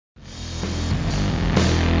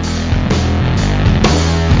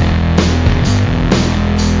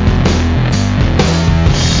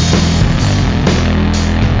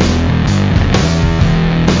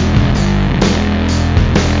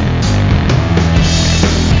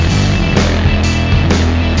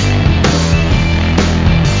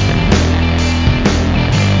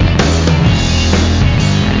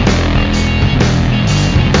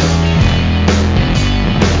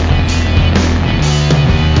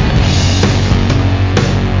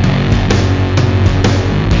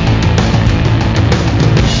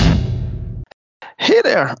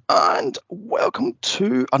there, and welcome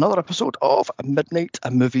to another episode of Midnight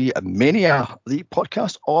Movie Mania, the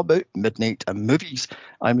podcast all about midnight movies.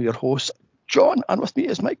 I'm your host, John, and with me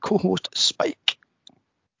is my co-host, Spike.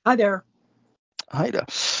 Hi there. Hi there.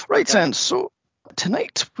 Right, then, so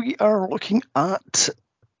tonight we are looking at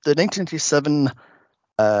the 1987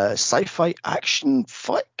 sci-fi action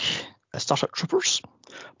flick, Starship Troopers,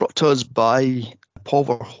 brought to us by Paul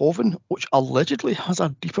Verhoeven, which allegedly has a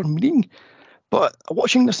deeper meaning. But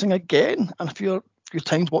watching this thing again, and a few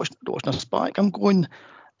times watching this back, I'm going,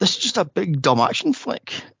 this is just a big dumb action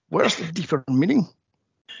flick. Where's the deeper meaning?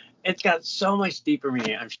 It's got so much deeper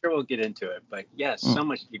meaning. I'm sure we'll get into it, but yes, so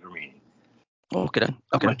much deeper meaning. Okay.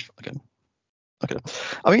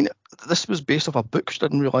 I mean, this was based off a book, which I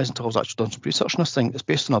didn't realise until I was actually doing some research on this thing. It's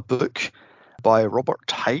based on a book by Robert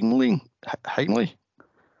Heinlein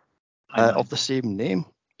of the same name.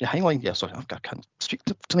 Yeah, Heinlein. Yeah, sorry, I can't speak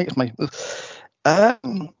tonight. It's my.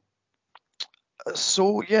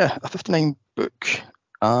 So yeah, a 59 book,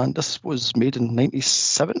 and this was made in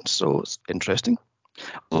 97, so it's interesting.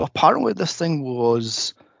 Well, apparently this thing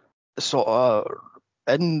was sort of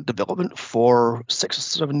in development for 6 or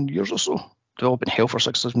 7 years or so. Development hell for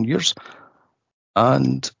 6 or 7 years,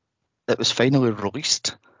 and it was finally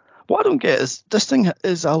released. What I don't get is this thing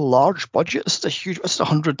is a large budget. This is a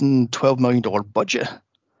 $112 million budget,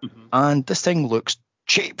 and this thing looks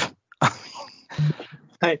cheap.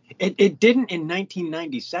 It didn't in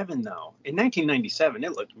 1997, though. In 1997,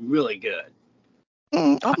 it looked really good.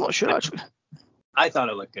 I'm not sure, actually. I thought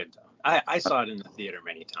it looked good, though. I saw it in the theater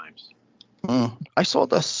many times. I saw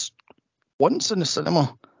this once in the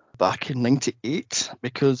cinema back in 98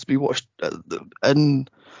 because we watched back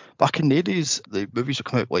in the 80s, the movies would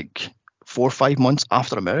come out like 4 or 5 months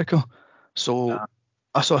after America. So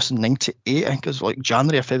I saw this in 98, I think it was like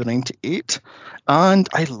January or February 98. And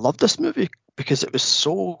I loved this movie because it was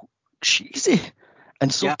so cheesy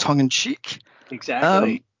and so tongue-in-cheek.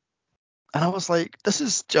 Exactly. And I was like, this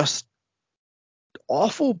is just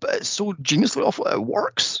awful, but it's so geniusly awful it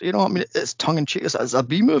works. You know, I mean, it's tongue-in-cheek. It's a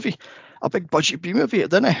B movie, a big budget B movie.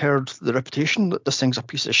 Then I heard the reputation that this thing's a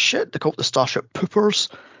piece of shit. They called it the Starship Troopers,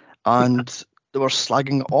 and they were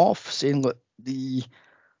slagging it off, saying that the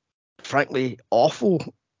frankly awful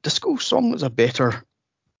disco song was better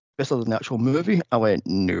than the actual movie. I went,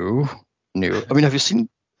 no. I mean, have you seen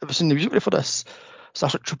the music video for this?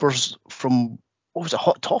 Starship Troopers from, what was it,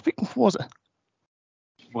 Hot Topic, was it?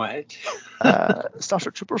 What?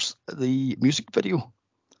 Starship Troopers, the music video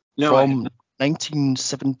from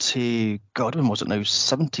 1970, God, when was it now?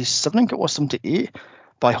 77, I think it was, 78,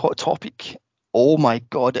 by Hot Topic. Oh my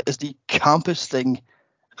God, it is the campest thing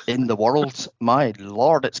in the world. My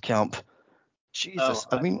Lord, it's camp. Jesus,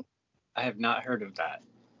 I mean, I have not heard of that.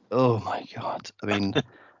 Oh my God, I mean,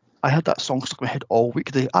 I had that song stuck in my head all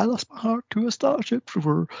week. I lost my heart to a Starship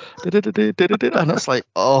Trooper, and it's like,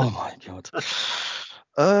 oh my God.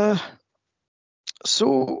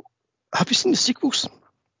 So, have you seen the sequels?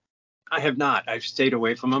 I have not. I've stayed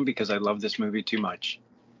away from them because I love this movie too much.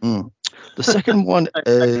 The second one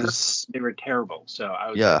is... They were terrible, so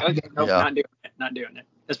I was like, okay, nope, not doing it.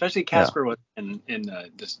 Especially Casper was in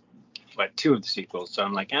this, two of the sequels, so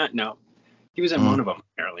I'm like, no. He was in one of them,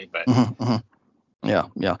 apparently, but...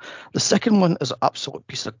 Yeah. The second one is an absolute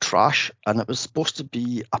piece of trash, and it was supposed to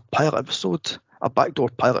be a pilot episode, a backdoor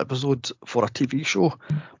pilot episode for a TV show,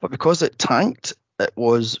 but because it tanked, it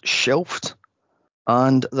was shelved.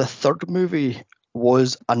 And the third movie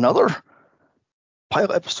was another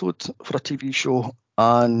pilot episode for a TV show,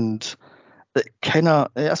 and it kind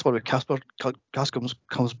of, that's where Casper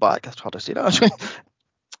comes back. That's hard to say that, actually.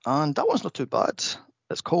 And that one's not too bad.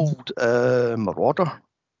 It's called Marauder,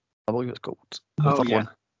 I believe it's called. The third one.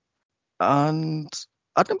 And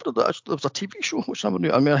I didn't know that there was a TV show, which I never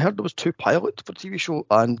knew. I mean, I heard there was 2 pilots for the TV show,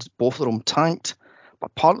 and both of them tanked.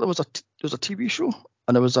 But apparently there was a TV show,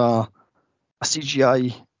 and there was a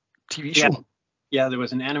CGI TV show. Yeah, there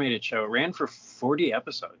was an animated show. It ran for 40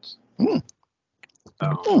 episodes. And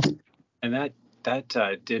that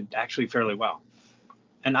did actually fairly well.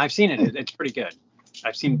 And I've seen it. It's pretty good.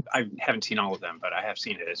 I haven't seen all of them, but I have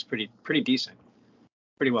seen it. It's pretty decent.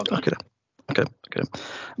 Pretty well done. Okay. I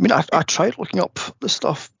mean, I tried looking up this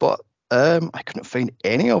stuff, but I couldn't find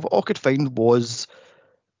any of it. All I could find was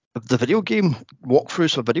the video game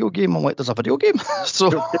walkthroughs for a video game. I'm like, there's a video game?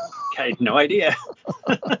 So I had no idea.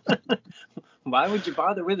 Why would you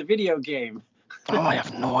bother with a video game? I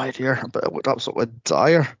have no idea, but it looked absolutely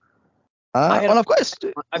dire. I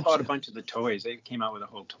bought a bunch of the toys. They came out with a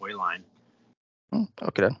whole toy line.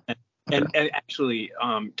 Okay. And actually,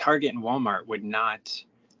 Target and Walmart would not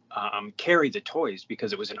carry the toys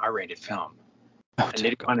because it was an R-rated film. and they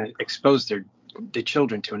didn't want to expose the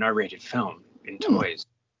children to an R-rated film in toys.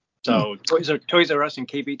 So Toys R Us and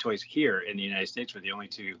KB Toys here in the United States were the only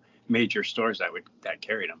two major stores that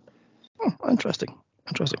carried them. Interesting.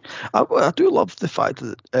 I do love the fact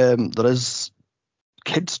that there is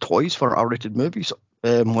kids' toys for R-rated movies,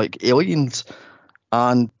 like Aliens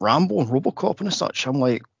and Rambo and RoboCop and such. I'm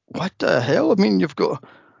like, what the hell? I mean, you've got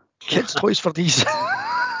kids' toys for these.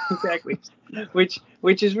 Exactly. Which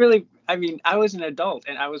is really, I mean, I was an adult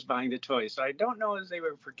and I was buying the toys, so I don't know if they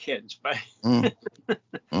were for kids, but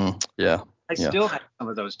yeah. I still have some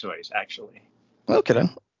of those toys, actually. Okay then.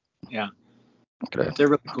 Yeah. Okay. They're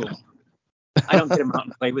really cool. I don't get them out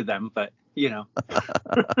and play with them, but you know.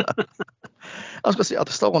 I was going to say, are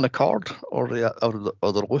they still on the card or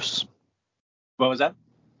are they loose? What was that?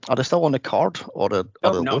 Are they still on the card or are they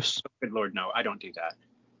loose? Good Lord, no, I don't do that.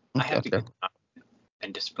 I have to get them out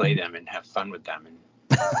and display them and have fun with them and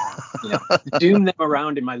zoom them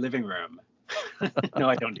around in my living room. No,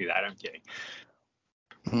 I don't do that. I'm kidding.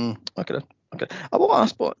 Okay. I will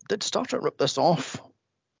ask, but did Star Trek rip this off?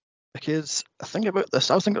 Because I think about this.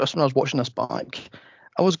 I was thinking of this when I was watching this back.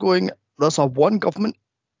 I was going, there's a one government,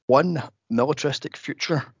 one militaristic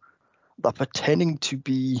future that pretending to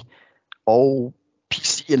be all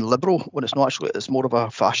PC and liberal when it's not actually, it's more of a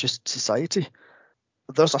fascist society.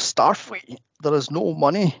 There's a Starfleet, there is no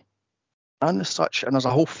money and such, and there's a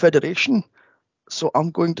whole federation. So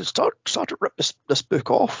I'm going to start to rip this book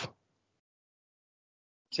off.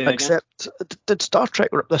 Except, did Star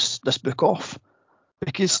Trek rip this book off?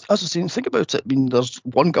 Because, as I was saying, think about it. I mean, there's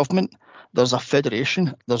one government, there's a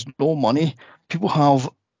federation, there's no money, people have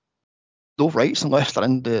no rights unless they're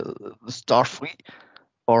in the Starfleet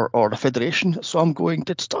or the Federation. So I'm going,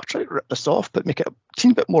 did Star Trek rip this off, but make it a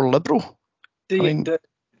teeny bit more liberal? It's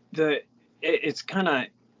kind of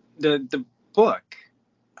the book,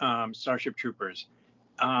 Starship Troopers,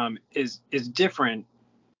 is different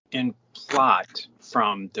in plot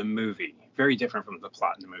from the movie. Very different from the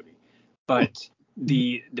plot in the movie, but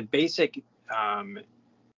the basic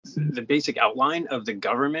outline of the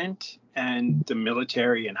government and the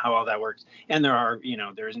military and how all that works. And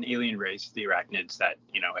there's an alien race, the arachnids, that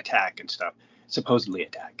attack and stuff, supposedly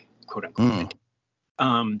attack, quote unquote.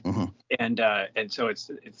 And so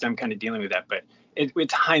it's them kind of dealing with that, but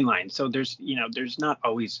it's Heinlein. So there's not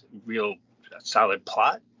always real solid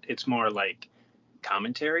plot. It's more like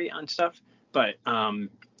commentary on stuff, but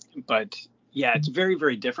yeah, it's very,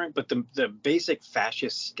 very different. But the basic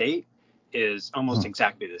fascist state is almost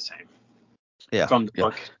exactly the same. From the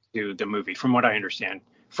book to the movie, from what I understand,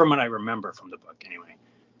 from what I remember from the book, anyway.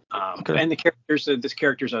 And the characters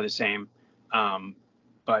are the same,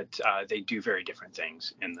 but they do very different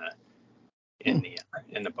things in the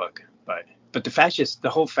book. But the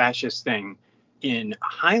whole fascist thing in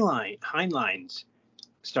Heinlein's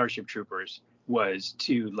Starship Troopers was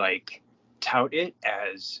to tout it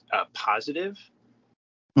as a positive,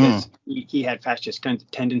 because he had fascist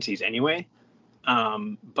tendencies anyway.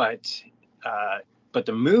 But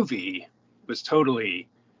the movie was totally,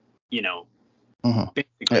 basically,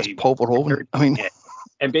 it's Paul Verhoeven. I mean,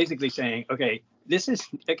 and basically saying, okay, this is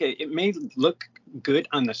okay. It may look good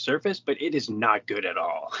on the surface, but it is not good at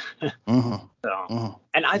all.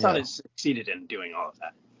 And I thought it succeeded in doing all of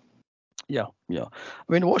that. Yeah. I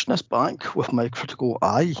mean, watching this back with my critical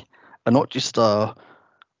eye, and not just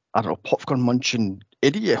popcorn munching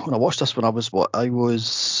idiot. When I watched this when I was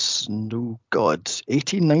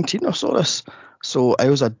 18, 19 or so this. So I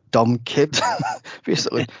was a dumb kid,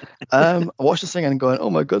 basically. I watched this thing and going, oh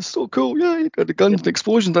my God, so cool. Yeah, you got the guns and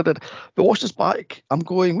explosions. I did. But watch this back, I'm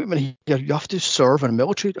going, wait a minute here, you have to serve in the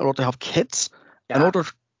military in order to have kids, in order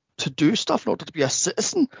to do stuff, in order to be a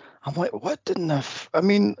citizen. I'm like, what didn't I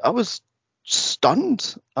mean, I was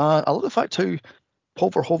stunned. I love the fact how Paul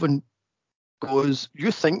Verhoeven goes,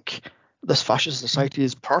 you think this fascist society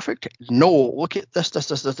is perfect? No, look at this.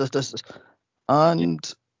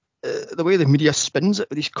 And the way the media spins it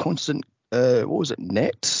with these constant, what was it,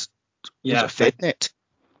 nets? Yeah. Was it FedNet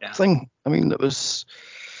thing? I mean, it was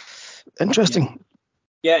interesting.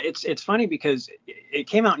 Yeah, it's funny because it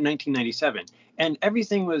came out in 1997, and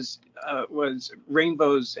everything was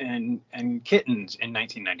rainbows and kittens in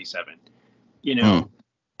 1997,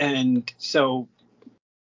 and so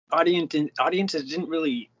audiences didn't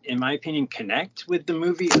really, in my opinion, connect with the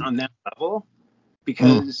movie on that level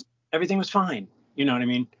because everything was fine. You know what I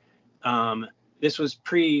mean? This was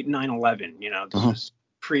pre 9/11. This was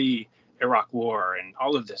pre Iraq War and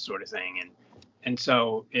all of this sort of thing, and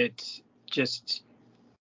so it just.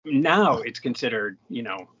 Now it's considered,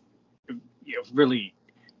 really,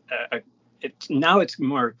 it's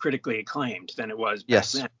more critically acclaimed than it was back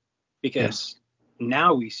then, because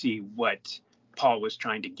now we see what Paul was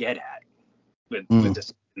trying to get at with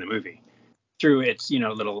this in the movie through its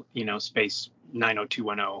little space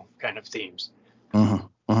 90210 kind of themes.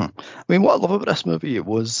 I mean, what I love about this movie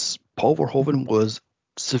was Paul Verhoeven was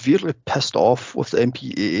severely pissed off with the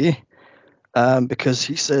MPAA because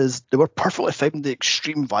he says they were perfectly fine with the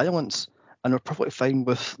extreme violence and they were perfectly fine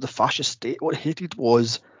with the fascist state. What he hated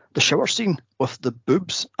was the shower scene with the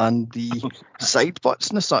boobs and the side butts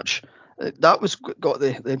and such. That was got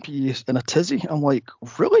the MPAA in a tizzy. I'm like,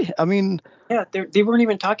 really? I mean, yeah, they weren't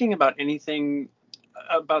even talking about anything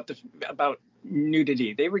about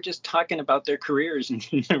nudity. They were just talking about their careers and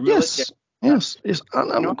their military. Yes.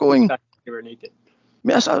 And I'm going. They were naked.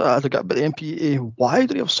 Yes, I forgot about the MPAA. Why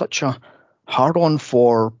do they have such a hard on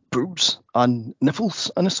for boobs and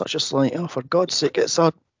nipples and such? It's like, oh, for God's sake, it's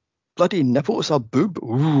a bloody nipple, it's a boob.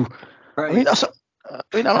 Ooh. Right. I mean,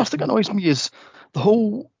 another thing that annoys me is the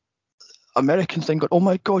whole American thing. Oh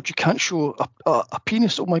my God, you can't show a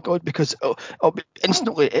penis. Oh my God, because it'll be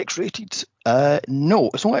instantly X-rated. No,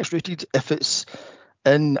 it's only X-rated if it's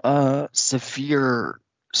in a severe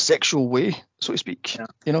sexual way, so to speak.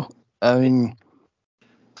 Yeah. I mean,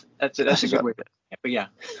 that's a good way. But yeah.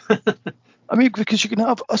 I mean, because you can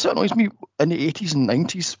have, it annoys me in the 80s and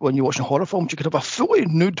 90s when you're watching horror films, you could have a fully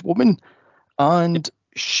nude woman and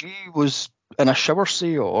she was in a shower,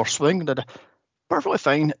 say, or swing, and perfectly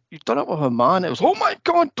fine. You've done it with a man. It was, oh my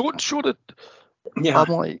God, don't show it. Yeah. I'm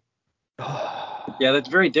like, yeah, that's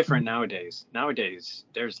very different nowadays. Nowadays,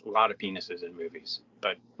 there's a lot of penises in movies,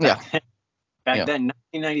 but back then,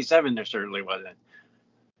 1997, there certainly wasn't.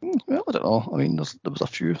 Well, I don't know. I mean, there was a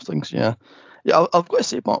few things, yeah. Yeah, I've got to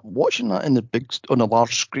say, Mark, watching that on a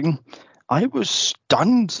large screen, I was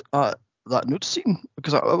stunned at that nude scene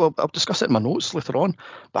because I'll discuss it in my notes later on.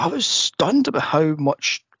 But I was stunned about how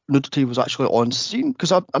much nudity was actually on scene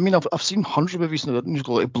because I mean, I've seen hundreds of movies and they didn't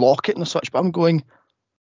go like block it and such, but I'm going.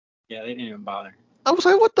 Yeah, they didn't even bother. I was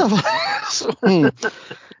like, what the? So,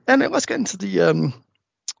 anyway, let's get into the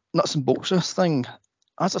nuts and bolts of this thing.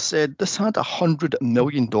 As I said, this had $100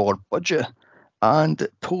 million budget and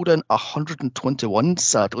it pulled in 121,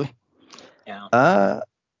 sadly. Yeah.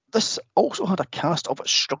 This also had a cast of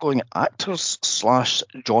struggling actors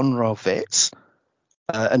 / genre vets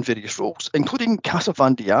in various roles, including Casa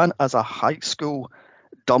Van Dien as a high school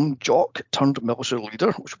dumb jock turned military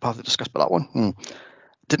leader, which we'll probably discuss about that one.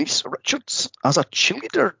 Denise Richards as a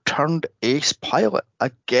cheerleader turned ace pilot.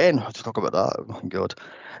 Again, I have to talk about that. Oh my God.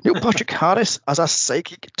 Neil Patrick Harris as a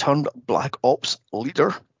psychic turned black ops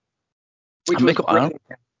leader. Which was great,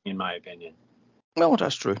 in my opinion. Well,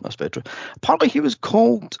 that's true. That's very true. Apparently, he was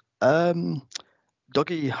called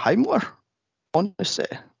Dougie Heimler on the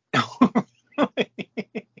set. Oh,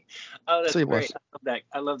 that's so great.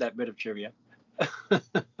 I love that bit of trivia.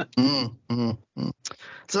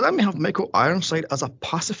 So then we have Michael Ironside as a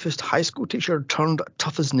pacifist high school teacher turned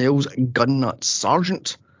tough as nails gun nut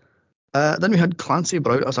sergeant. Then we had Clancy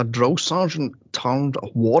Brown as a drill sergeant turned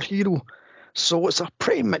war hero. So it's a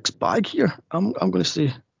pretty mixed bag here. I'm going to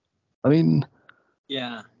say. I mean,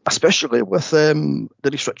 yeah, especially with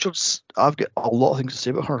Denise Richards, I've got a lot of things to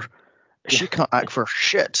say about her. She can't act for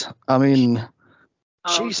shit. I mean,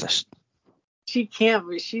 Jesus. She can't,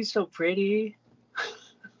 but she's so pretty.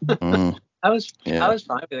 I was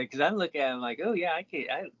fine with it because I'm looking at it like, oh yeah,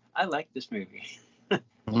 I like this movie.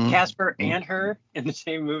 Casper and her in the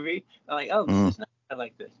same movie. I'm like, oh, this is nice. I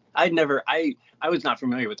like this. I was not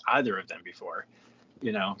familiar with either of them before,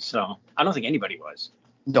 so I don't think anybody was.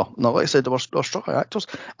 No, like I said, they were struggling actors.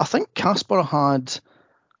 I think Casper had,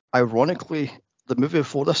 ironically, the movie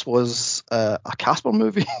before this was a Casper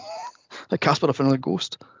movie, like Casper the Friendly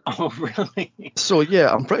Ghost. Oh, really? So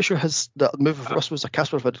yeah, I'm pretty sure that movie before this was a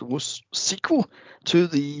Casper the Friendly Ghost sequel to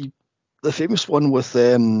the famous one with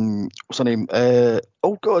what's her name?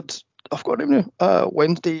 Oh God, I've got her name now.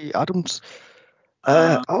 Wednesday Addams.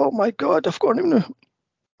 Oh my God, I've got her name now.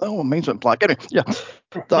 Oh, my mind's went blank. Anyway, yeah,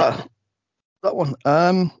 that one.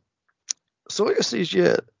 So like I says,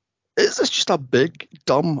 yeah, is this just a big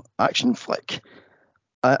dumb action flick?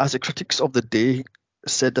 As the critics of the day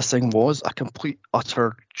said, this thing was a complete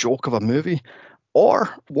utter joke of a movie, or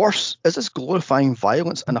worse, is this glorifying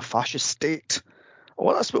violence in a fascist state?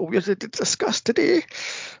 Well, that's what we're going to discuss today.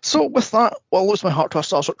 So with that, well, lose my heart to a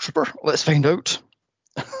Starship Trooper. Let's find out.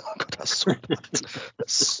 God, that's so bad.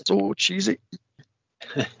 That's so cheesy.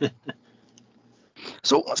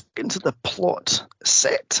 So let's get into the plot.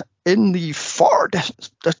 Set in the far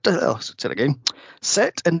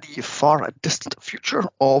distant future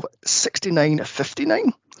of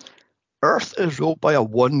 6959, Earth is ruled by a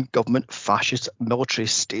one government fascist military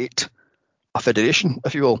state, a federation,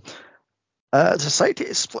 if you will. The society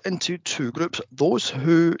is split into two groups. Those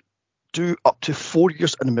who do up to 4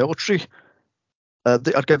 years in the military,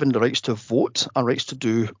 they are given the rights to vote and rights to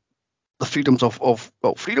do the freedoms of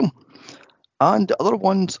freedom. And the other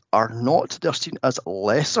ones are not. They're seen as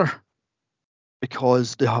lesser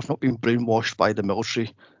because they have not been brainwashed by the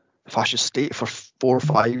military fascist state for 4,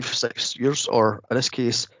 5, 6 years, or in this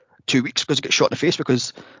case, 2 weeks, because you get shot in the face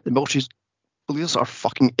because the military leaders are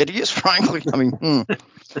fucking idiots, frankly. I mean,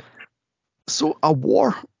 So a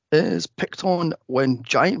war is picked on when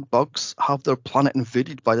giant bugs have their planet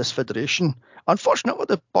invaded by this federation. Unfortunately,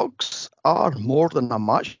 the bugs are more than a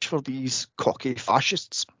match for these cocky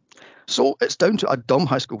fascists. So it's down to a dumb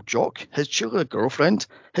high school jock, his cheerleader girlfriend,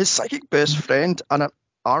 his psychic best friend, and an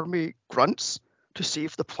army grunts to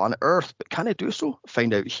save the planet Earth. But can they do so?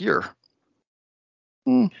 Find out here.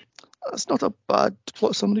 That's not a bad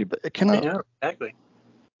plot summary, but it kind of exactly.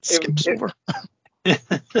 skips over.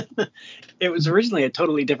 It was originally a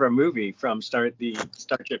totally different movie from the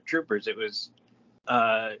Starship Troopers. It was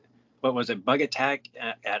what was it? Bug Attack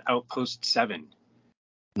at Outpost 7.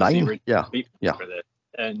 9, yeah. For this.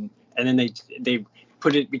 And then they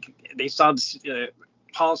put it. They saw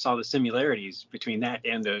Paul saw the similarities between that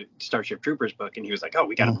and the Starship Troopers book, and he was like, "Oh,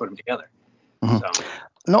 we got to put them together." So.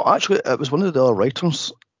 No, actually, it was one of the other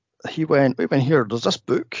writers. He went, "Wait a minute here. There's this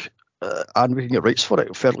book, and we can get rights for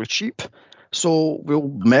it fairly cheap. So we'll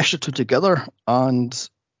mesh the two together." And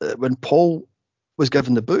when Paul was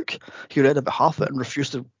given the book, he read about half of it and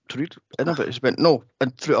refused to read any of it. He went, "No,"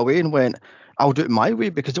 and threw it away and went, "I'll do it my way,"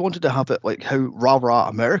 because he wanted to have it like how rah rah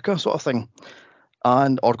America sort of thing,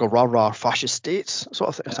 or go rah rah fascist states sort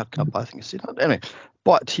of thing. It's a kind of bad thing to say that. Anyway,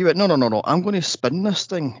 but he went, no. I'm going to spin this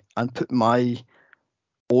thing and put my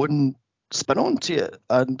own spin onto it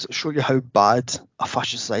and show you how bad a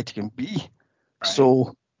fascist society can be. Right.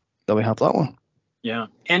 So then we have that one. Yeah,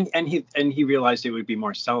 and he realized it would be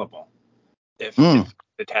more sellable if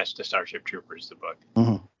attached to Starship Troopers, the book.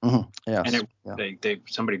 Yes. And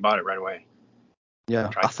somebody bought it right away. Yeah,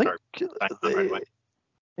 I think I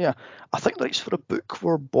think the rights for the book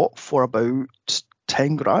were bought for about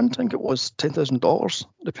 $10,000. I think it was $10,000.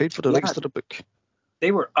 They paid for the rights to the book.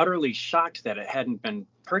 They were utterly shocked that it hadn't been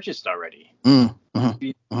purchased already.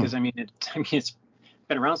 Because I mean, it's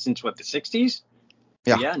been around since what, the 60s?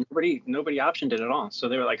 So, nobody optioned it at all. So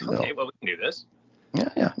they were like, okay, well, we can do this.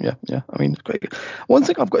 Yeah. I mean, quite good. One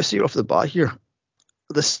thing I've got to say off the bat here,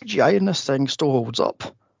 the CGI in this thing still holds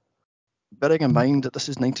up. Bearing in mind that this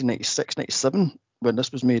is 1996, 97 when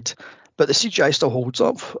this was made, but the CGI still holds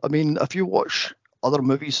up. I mean, if you watch other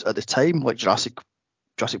movies at the time, like Jurassic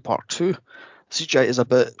Park 2, CGI is a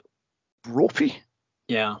bit ropey.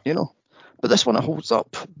 Yeah. But this one, it holds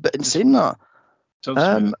up. But in saying that,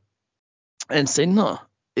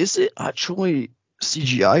 is it actually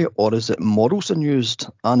CGI or is it models and used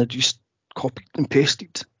and it just copied and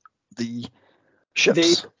pasted the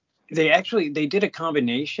ships? They did a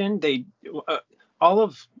combination. They all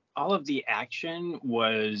of the action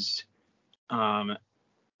was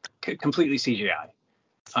completely CGI.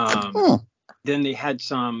 Then they had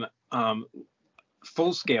some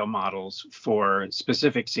full scale models for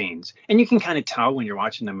specific scenes, and you can kind of tell when you're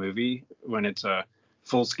watching the movie when it's a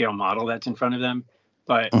full scale model that's in front of them.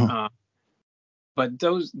 But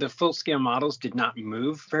the full scale models did not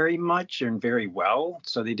move very much and very well,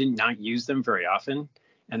 so they did not use them very often,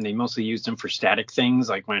 and they mostly used them for static things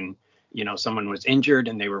like when someone was injured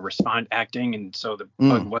and they were acting, and so the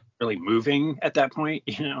bug wasn't really moving at that point.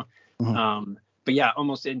 But yeah,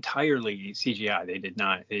 almost entirely CGI. They did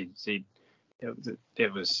not. It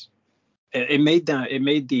made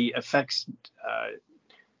the effects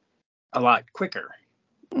a lot quicker.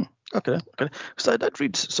 Okay. So I did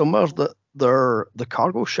read somewhere that the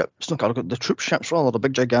cargo ships, the troop ships, rather, the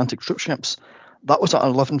big gigantic troop ships, that was at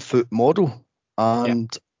an 11-foot model, and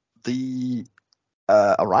the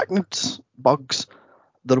arachnid bugs,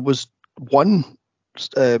 there was one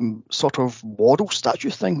sort of waddle statue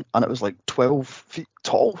thing, and it was like 12 feet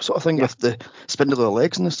tall, sort of thing, with the spindly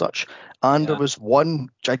legs and such, and there was one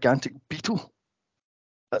gigantic beetle,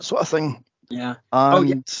 that sort of thing. Yeah.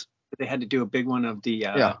 And they had to do a big one of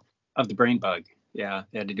the brain bug. Yeah,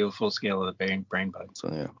 they had to do a full scale of the brain bug.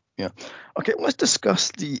 So yeah. Okay, let's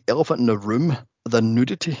discuss the elephant in the room, the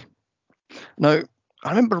nudity. Now, I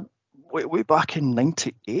remember way back in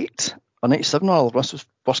 98 or 97, when this was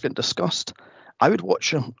first getting discussed, I would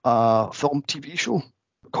watch a film TV show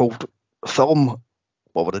called Film,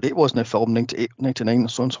 whatever the date was now, Film 98, 99,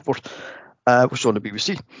 and so on and so forth, which was on the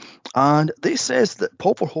BBC. And they says that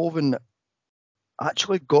Paul Verhoeven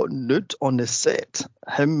actually got nude on the set.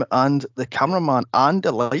 Him and the cameraman and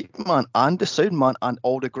the lightman and the soundman and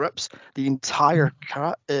all the grips. The entire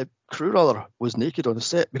crew rather was naked on the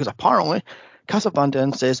set because apparently Casa Van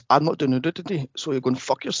Den says, "I'm not doing nudity, so you're going to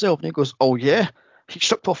fuck yourself." And he goes, "Oh yeah." He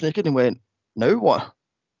stripped off naked and went, "Now what?"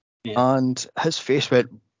 Yeah. And his face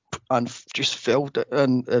went and just fell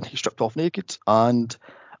and he stripped off naked. And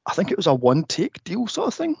I think it was a one take deal sort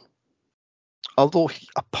of thing. Although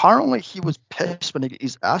apparently he was pissed when he got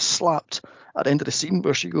his ass slapped at the end of the scene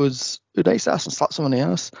where she goes, "Oh, nice ass," and slaps him on the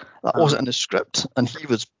ass. That wasn't in the script, and he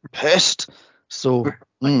was pissed. So,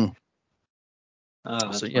 Oh,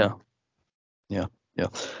 that's so funny. yeah.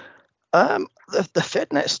 The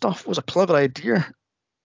FedNet stuff was a clever idea.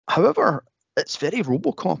 However, it's very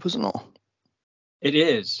RoboCop, isn't it? It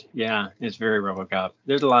is, yeah. It's very RoboCop.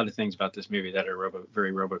 There's a lot of things about this movie that are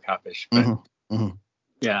very RoboCop-ish, but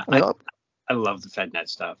yeah, I mean, I love the FedNet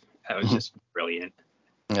stuff. That was just brilliant.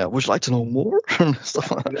 yeah, would you like to know more and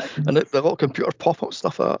stuff like that? Exactly. And the little computer pop-up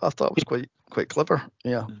stuff, I thought was quite clever.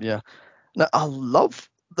 Yeah. Now I love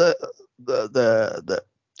the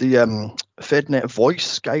FedNet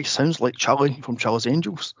voice guy sounds like Charlie from Charlie's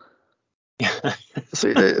Angels. So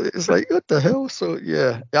it's like, what the hell? So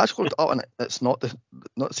yeah, I actually looked it up and it's not the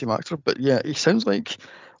same actor, but yeah, he sounds like.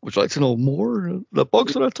 Would you like to know more? The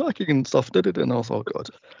bugs are attacking and stuff. Did it? And I thought, God,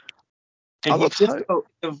 I And he's loved just how.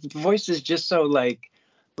 so, the voice is just so like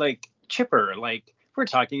chipper. Like we're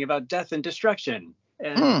talking about death and destruction,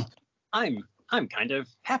 and Mm, I'm kind of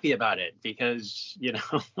happy about it because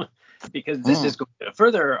because this mm. is going to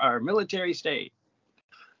further our military state.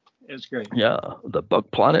 It's great. Yeah, the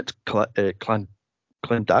bug planet Clendau.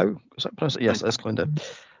 Is that pronounced? Yes, it's Clendau.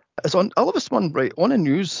 It's on. I love this one. Right on the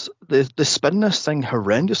news, they spin this thing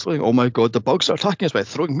horrendously. Oh my God, the bugs are attacking us by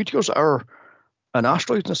throwing meteors at our and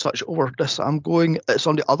asteroids and such over this. I'm going. It's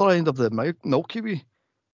on the other end of the Milky Way.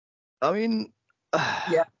 I mean,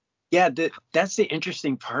 Yeah, yeah. That's the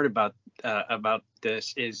interesting part about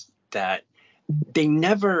this is that they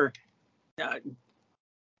never uh,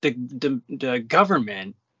 the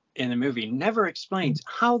government in the movie never explains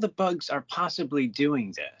how the bugs are possibly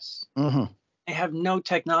doing this. mhm, They have no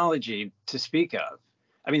technology to speak of.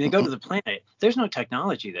 I mean, they go mhm. to the planet. There's no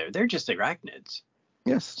technology there. They're just arachnids.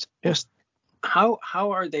 Yes, So yes. how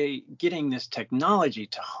are they getting this technology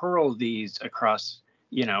to hurl these across,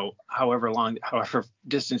 however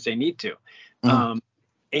distance they need to? Mhm, Um,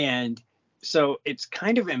 and so it's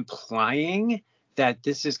kind of implying that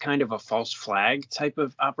this is kind of a false flag type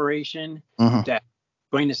of operation, mhm, that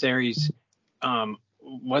Buenos Aires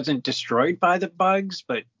wasn't destroyed by the bugs,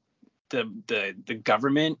 but the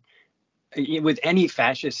government, with any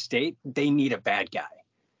fascist state, they need a bad guy.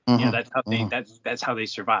 mhm, That's how they mhm. that's how they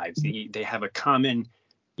survive. They have a common,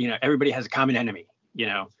 everybody has a common enemy,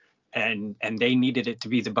 and they needed it to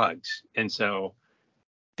be the bugs. And so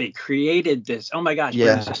they created this, oh my gosh,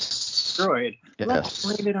 Buenos Aires Yes, destroyed. Let's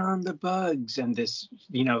blame yes. it on the bugs and this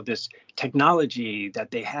technology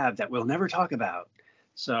that they have that we'll never talk about.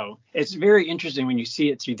 So it's very interesting when you see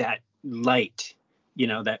it through that light,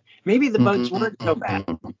 that maybe the bugs weren't so bad.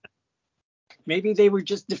 Mhm. Maybe they were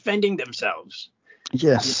just defending themselves.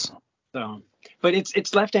 Yes. So, but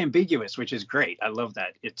it's left ambiguous, which is great. I love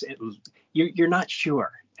that. You're not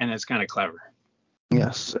sure, and it's kind of clever.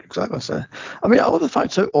 Yes, exactly. So, I mean, I love the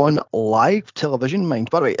fact that on live television, mind,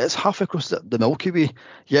 by the way, it's halfway across the Milky Way,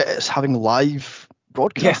 yet it's having live Yeah,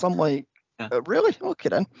 broadcasts. I'm like, yeah. really? Okay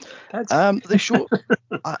then. That's They show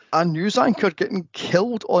a news anchor getting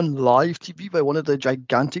killed on live TV by one of the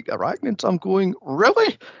gigantic arachnids. I'm going,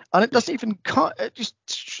 really? And it doesn't even cut. It just,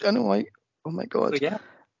 and I'm like, oh my well, God. yeah,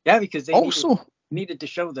 because they Also, needed to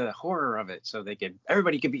show the horror of it, so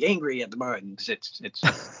everybody could be angry at the bugs. It's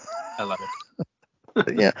I love it.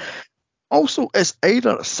 yeah. Also, it's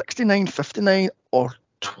either 6959 or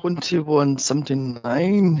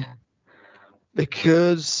 2179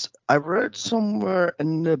 because I read somewhere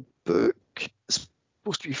in the book it's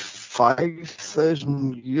supposed to be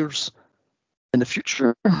 5,000 years in the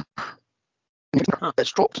future. Huh.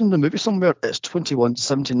 It's dropped in the movie somewhere. It's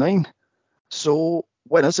 2179. So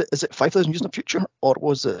when is it? Is it 5,000 years in the future, or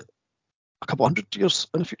was it a couple hundred years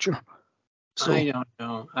in the future? I So don't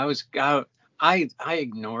know. I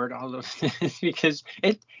ignored all of this because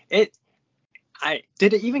it I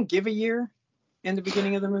did it even give a year in the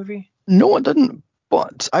beginning of the movie? no, it didn't.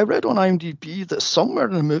 But I read on IMDb that somewhere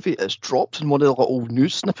in the movie it's dropped in one of the little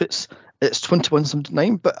news snippets. It's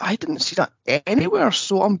 2179, but I didn't see that anywhere.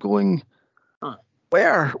 So I'm going, Huh.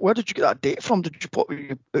 where did you get that date from? Did you put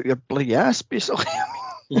it out your bloody ass, basically?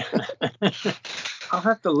 Yeah. I'll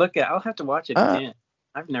have to watch it uh, again.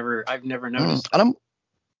 I've never and noticed that.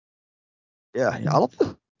 I love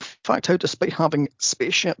the fact how, despite having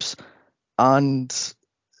spaceships and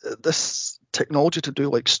this technology to do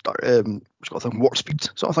like warp speed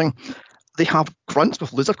sort of thing, they have grunts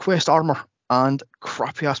with Laser Quest armor and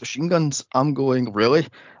crappy ass machine guns. I'm going, really?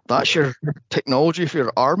 That's your technology for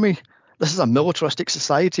your army? This is a militaristic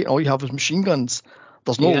society, and all you have is machine guns.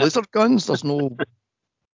 There's no Yeah. laser guns. There's no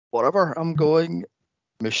whatever. I'm going,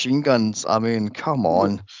 machine guns. I mean, come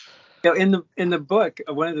on. In the book,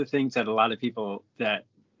 one of the things that a lot of people that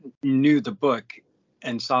knew the book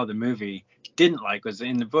and saw the movie didn't like was,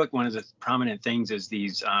 in the book, one of the prominent things is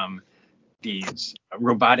these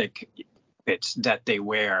robotic bits that they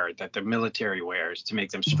wear, that the military wears to make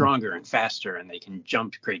them stronger and faster, and they can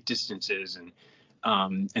jump great distances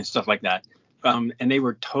and stuff like that. And they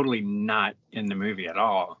were totally not in the movie at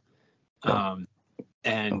all. No, Um,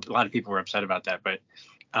 and a lot of people were upset about that, but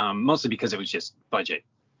mostly because it was just budget.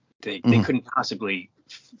 They mm, couldn't possibly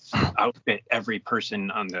outfit every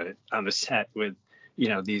person on the set with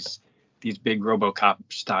these big RoboCop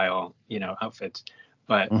style outfits.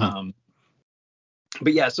 But mm,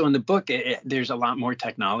 but yeah, so in the book, there's a lot more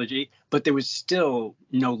technology, but there was still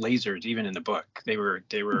no lasers even in the book. They were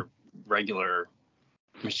regular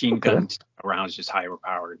machine okay, guns rounds, just higher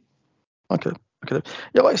powered. okay, okay.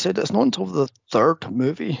 Yeah, like I said, it's not until the third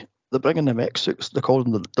movie they bring in the mech suits. They call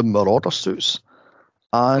them the Marauder suits,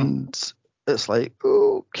 and it's like,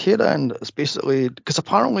 okay, then it's basically because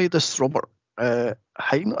apparently this Robert Heinlein,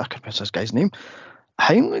 I can't pronounce this guy's name.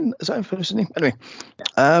 Heinlein, is that how you pronounce his name? Anyway,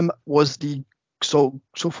 Yeah. was the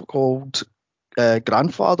so-called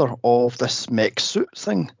grandfather of this mech suit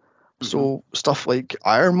thing. Hmm. So stuff like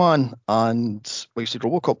Iron Man and, like you said,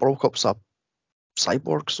 Robocop's a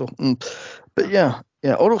cyborg. So, but Yeah.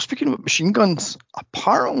 yeah. Although speaking about machine guns,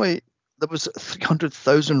 apparently there was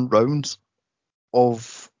 300,000 rounds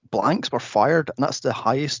of blanks were fired, and that's the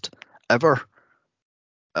highest ever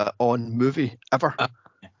on movie ever. Uh,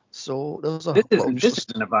 So there's a this little isn't this useless.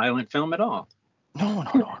 isn't a violent film at all. No,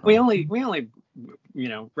 no, no, We no. only we only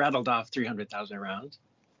rattled off 300,000 rounds.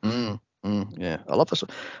 Yeah, I love this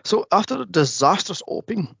one. So after a disastrous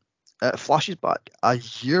opening, it flashes back a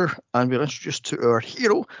year, and we're introduced to our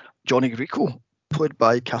hero, Johnny Rico, played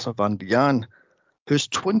by Casa Van Dian, who's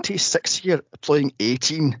 26 here, playing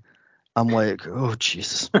 18. I'm like, oh,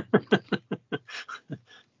 Jesus.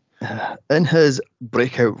 In his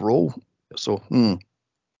breakout role. So, And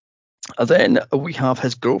then we have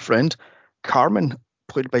his girlfriend, Carmen,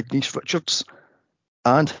 played by Denise Richards,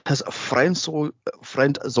 and his friend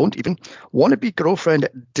zoned even, wannabe girlfriend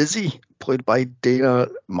Dizzy, played by Dana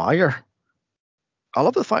Meyer. I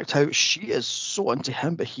love the fact how she is so into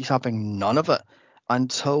him, but he's having none of it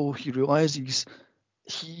until he realizes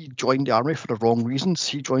he joined the army for the wrong reasons.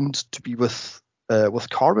 He joined to be with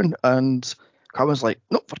Carmen, and Carmen's like,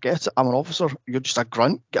 "No, forget it. I'm an officer. You're just a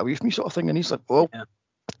grunt. Get away from me," sort of thing. And he's like, "Well, Yeah.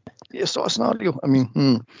 yeah, sort of scenario. I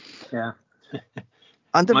mean, Yeah.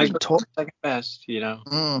 and they've My been taught." girlfriend's second best. Yeah.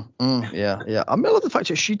 I mean, I love the fact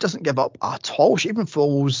that she doesn't give up at all. She even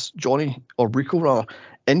follows Johnny, or Rico rather,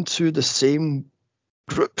 into the same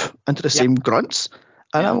group, into the Yeah. same grunts.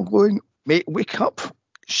 And Yeah. I'm going, mate, wake up.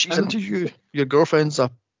 She's Um, into you. Your girlfriend's a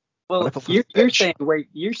well, manipulative you're bitch. saying wake.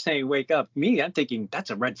 You're saying wake up. Me, I'm thinking that's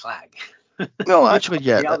a red flag. No, You're actually,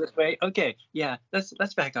 yeah, me all this way. Okay. Yeah. Let's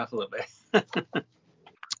back off a little bit.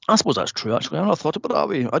 I suppose that's true, actually. I never thought about it that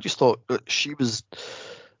way. I just thought that she was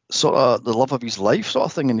sort of the love of his life, sort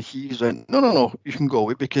of thing. And he went, no, you can go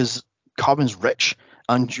away because Carmen's rich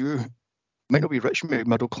and you might not be rich, maybe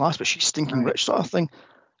middle class, but she's stinking Right. rich, sort of thing.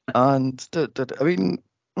 And I mean,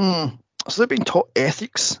 so they've been taught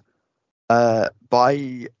ethics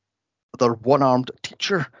by their one-armed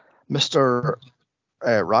teacher, Mr.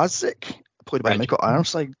 Razik, played by Right. Michael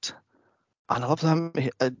Ironside. And I love him.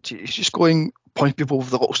 He's just going, pointing people with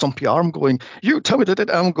the little stumpy arm, going, "You tell me that it."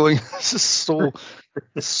 I'm going, this is so.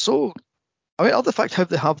 I mean, I love the fact how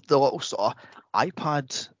they have the little sort of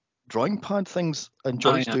iPad drawing pad things, and Oh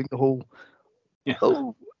Johnny's yeah. doing the whole, Yeah.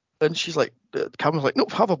 oh, and she's like, the camera's like,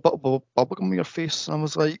 "Nope, have a bubble gum in your face." And I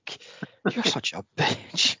was like, "You're such a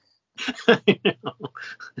bitch." I know.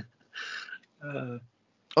 Uh,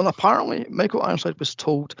 And apparently, Michael Ironside was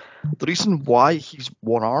told the reason why he's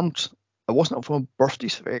one armed, it wasn't from a birth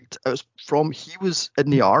defect, it was from he was in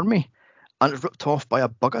the army and it was ripped off by a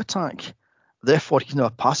bug attack. Therefore, he's now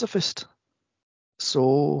a pacifist.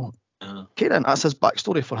 So, uh, okay, then that's his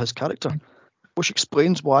backstory for his character, which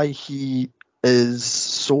explains why he is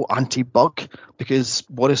so anti-bug, because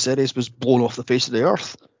what he said is was blown off the face of the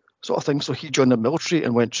earth, sort of thing. So he joined the military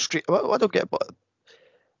and went straight. Well, I don't get, but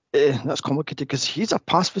that's complicated because he's a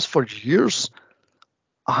pacifist for years,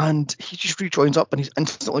 and he just rejoins up and he's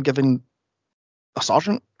instantly given a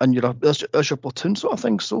sergeant and there's your platoon sort of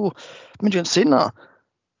thing. So, I mean, saying that,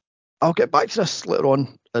 I'll get back to this later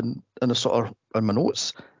on in the sort of in my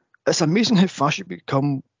notes. It's amazing how fast you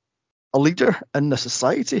become a leader in the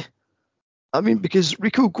society. I mean, because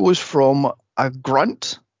Rico goes from a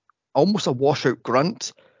grunt, almost a washout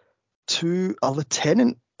grunt, to a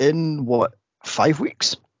lieutenant in what, 5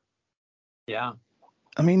 weeks? Yeah.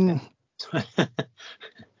 I mean,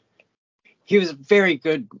 he was very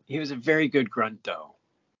good. He was a very good grunt, though.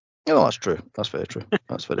 oh, that's true. That's very true.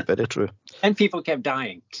 That's very, very true. And people kept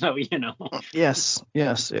dying, so Yes,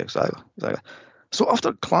 yes, yeah, exactly, exactly. So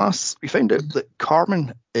after class, we find out that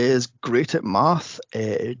Carmen is great at math.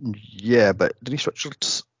 Yeah, but Denise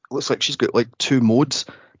Richards looks like she's got like 2 modes,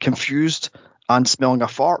 confused and smelling a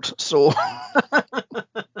fart. So,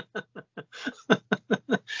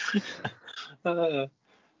 Uh,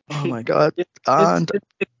 oh my God. it, And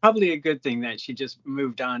it's probably a good thing that she just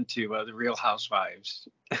moved on to The Real Housewives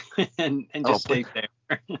and oh, just stayed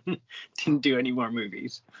there. Didn't do any more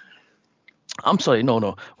movies. I'm sorry, no.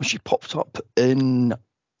 When she popped up in,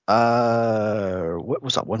 what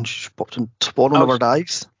was that one? She popped in Tomorrow Oh, Never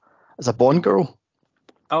Dies as a Bond girl.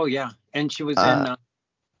 oh yeah, and she was Uh,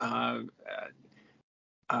 in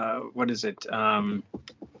what is it?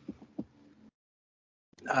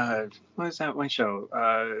 What is that one show?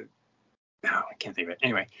 Oh, I can't think of it.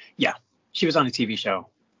 Anyway, yeah, she was on a TV show.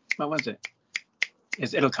 What was it?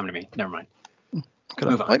 It'll come to me. Never mind.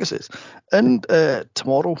 Move on. like I said, and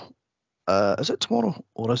tomorrow, is it tomorrow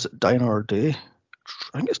or is it Die Another Day?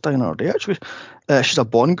 I think it's Die Another Day actually. She's a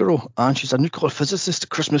Bond girl and she's a nuclear physicist,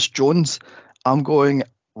 Christmas Jones. I'm going,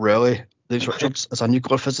 really? Denise Richards as a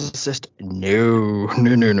nuclear physicist? No.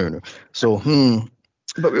 So,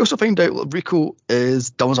 But we also find out that Rico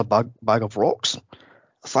is dumb as a bag of rocks,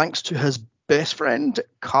 thanks to his best friend,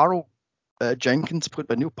 Carl Jenkins, played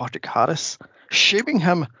by Neil Patrick Harris, shaming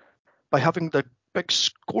him by having the big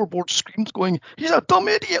scoreboard screens going, he's a dumb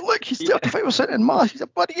idiot, look, he's 35% in math, he's a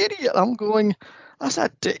bloody idiot. I'm going, that's a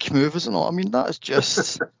dick move, isn't it? I mean, that is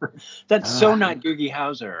just... That's so not Doogie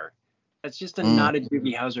Howser. That's just not a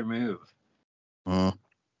Doogie Howser move.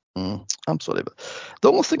 I'm sorry, but the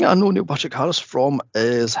only thing I know Neil Patrick Harris from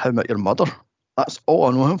is How I Met Your Mother. That's all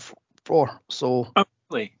I know him for. So, Oh,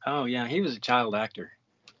 really? Oh, yeah. He was a child actor.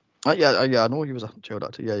 I know he was a child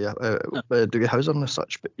actor. Yeah. Doogie Howser and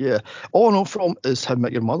such, but yeah, all I know from is How I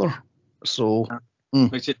Met Your Mother. So,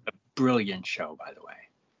 Which is a brilliant show, by the way.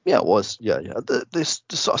 yeah, it was. Yeah. The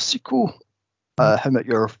sort of sequel, How I Met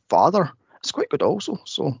Your Father, it's quite good also.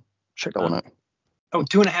 So check that one out. Oh,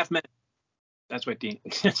 2.5 Men. That's what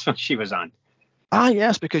that's what she was on. Ah,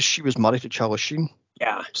 yes, because she was married to Charlie Sheen.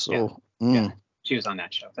 Yeah. So, yeah. She was on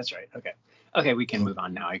that show. That's right. Okay, we can move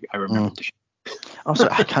on now. I remember the show. I was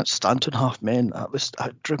like, I can't stand 2.5 Men.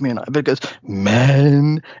 It drove me in because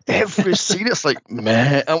men, every scene it's like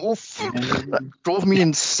men, that drove me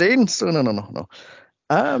insane. So no.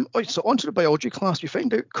 So onto the biology class, we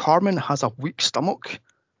find out Carmen has a weak stomach,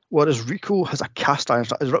 whereas Rico has a cast iron.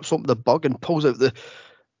 He rips open the bug and pulls out the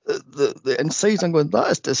insides. I'm going,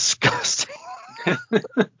 that is disgusting.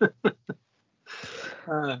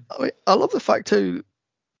 I love the fact how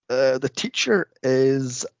the teacher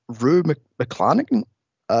is Rue McClanahan.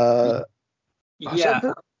 Yeah,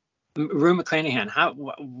 Rue McClanahan.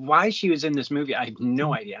 Why she was in this movie, I have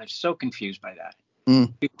no idea. I'm so confused by that.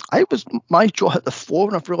 My jaw hit the floor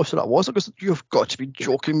when I realised who that was. I was, you've got to be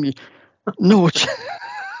joking me. No,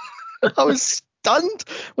 I was stunned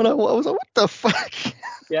when I was like, what the fuck?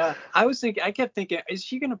 Yeah, I kept thinking, is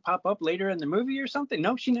she gonna pop up later in the movie or something?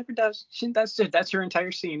 No, she never does. That's her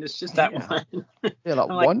entire scene. It's just that one. Yeah, that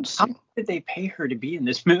like, one scene. how did they pay her to be in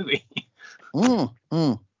this movie? I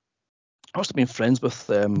must have been friends with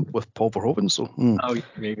Paul Verhoeven, so. Oh,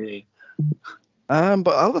 maybe. But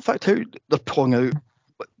I love the fact how they're pulling out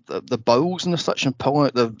the bowls and such and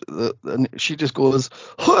pulling out and she just goes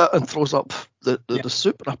and throws up the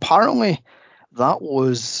soup. And apparently that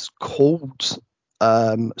was cold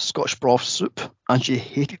Scotch broth soup, and she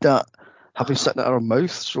hated that having sitting in her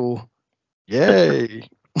mouth. So, yay.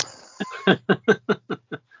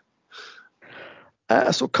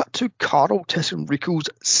 So cut to Carl testing Rico's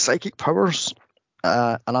psychic powers.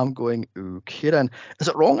 And I'm going, okay then. Is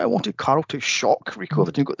it wrong? I wanted Carl to shock Rico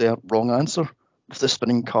if he got the wrong answer with the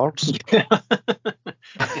spinning cards.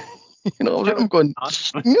 I'm going,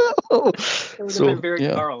 awesome. no. That would have been very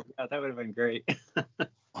Carl. Yeah, that would have been great.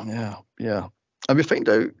 Yeah. And we find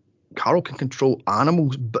out Carl can control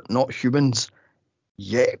animals, but not humans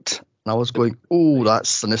yet. And I was going, oh, that's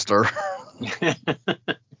sinister.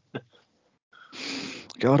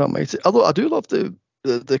 God almighty. Although I do love the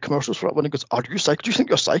the commercials for it when he goes, "Are you psychic? Do you think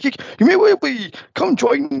you're psychic? You may well be. Come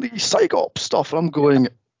join the psych op stuff." And I'm going,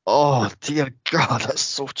 "Oh dear God, that's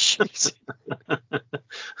so cheesy."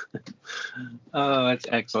 Oh, that's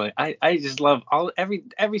excellent. I just love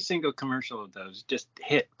every single commercial of those just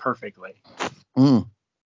hit perfectly. Mm.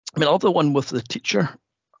 I mean, I love the one with the teacher,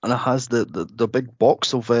 and it has the big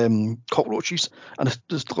box of cockroaches, and the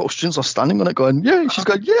little students are standing on it going, "Yeah." She's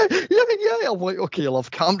going, "Yeah, yeah, yeah." I'm like, "Okay, love,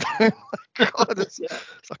 calm down." God, it's Yeah.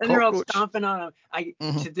 a And they're all cockroach. stomping on them.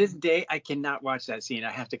 Mm-hmm. To this day I cannot watch that scene.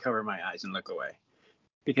 I have to cover my eyes and look away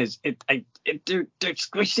because they're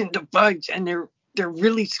squishing the bugs and they're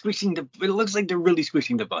really squishing the. It looks like they're really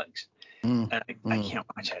squishing the bugs. And I can't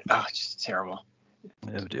watch it. Oh, it's just terrible.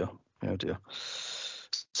 Oh dear, oh dear.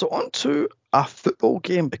 So on to a football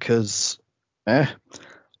game because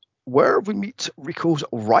where we meet Rico's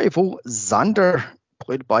rival Xander,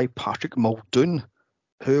 played by Patrick Muldoon,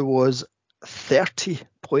 who was 30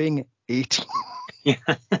 playing 18. Yeah.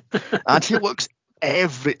 And he looks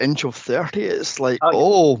every inch of 30. It's like, Oh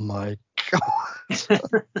oh my God. yeah.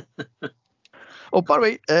 Oh, by the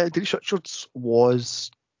way, Denise Richards was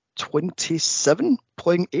 27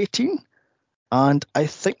 playing 18. And I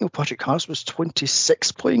think Neil Patrick Harris was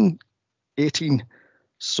 26 playing 18.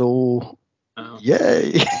 So, Oh.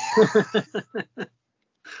 yay.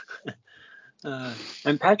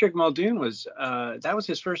 And Patrick Muldoon was that was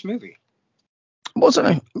his first movie.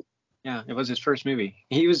 Wasn't it? Yeah, it was his first movie.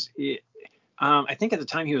 I think at the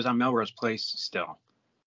time he was on Melrose Place still,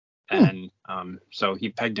 and so he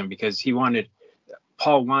pegged him because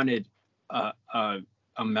Paul wanted a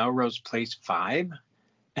Melrose Place vibe,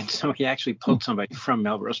 and so he actually pulled somebody from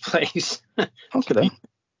Melrose Place, Okay.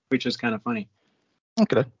 which was kind of funny.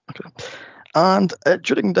 Okay. And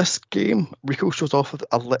during this game, Rico shows off with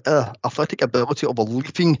athletic ability of a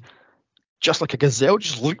leaping, just like a gazelle,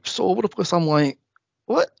 just leaps all over the place. I'm like,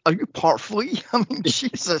 what? Are you part flea? I mean,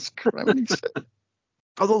 Jesus Christ.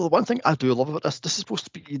 Although the one thing I do love about this is supposed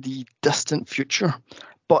to be the distant future,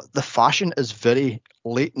 but the fashion is very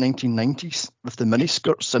late 1990s with the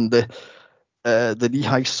miniskirts and the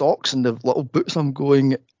knee-high socks and the little boots. I'm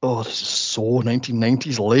going, oh, this is so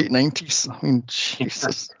 1990s, late 90s. I mean,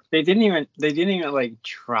 Jesus. They didn't even like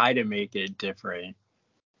try to make it different.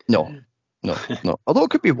 No. Although it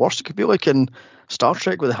could be worse. It could be like in Star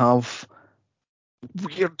Trek where they have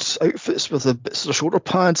weird outfits with the bits of the shoulder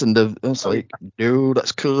pads and it's like, no,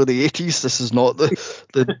 that's clearly the 80s. This is not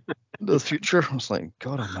the future. It's like,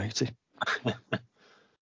 God almighty.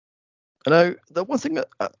 Now, the one thing that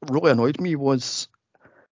really annoyed me was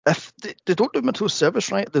if they don't do mental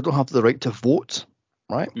service right, they don't have the right to vote,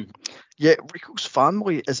 right? Mm. Yet Rico's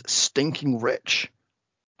family is stinking rich.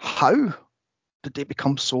 How did they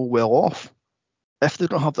become so well off? If they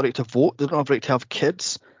don't have the right to vote, they don't have the right to have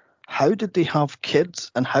kids. How did they have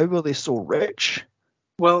kids, and how were they so rich?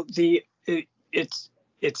 Well, it's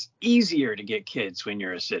easier to get kids when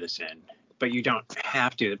you're a citizen, but you don't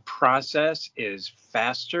have to. The process is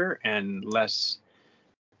faster and less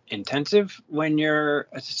intensive when you're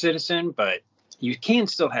a citizen, but you can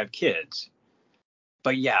still have kids.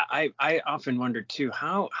 But yeah, I often wondered too,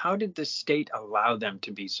 how did the state allow them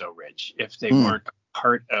to be so rich if they weren't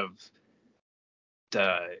part of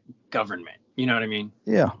the government? You know what I mean?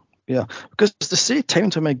 Yeah. Because they say time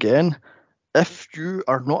and time again, if you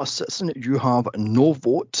are not a citizen, you have no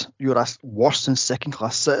vote. You're a worse than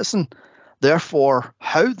second-class citizen. Therefore,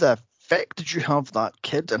 how the feck did you have that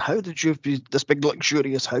kid, and how did you have this big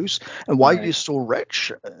luxurious house, and why are you so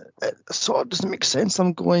rich? It sort of doesn't make sense.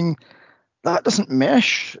 I'm going, that doesn't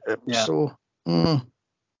mesh. Yeah. So, And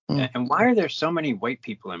why are there so many white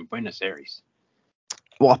people in Buenos Aires?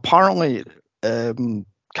 well, apparently,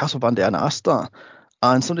 Castle Van Dien asked that,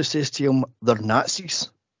 and somebody says to him, they're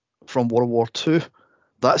Nazis from World War II.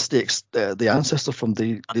 That's the ancestor from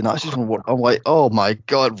the Nazis from World. I'm like, oh my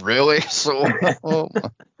God, really? So,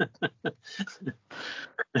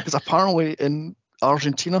 because apparently in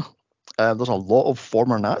Argentina, there's a lot of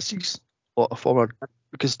former Nazis,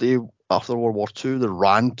 because they after World War II they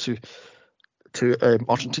ran to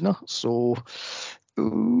Argentina. So,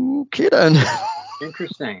 okay then.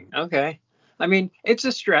 Interesting. Okay. I mean, it's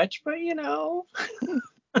a stretch, but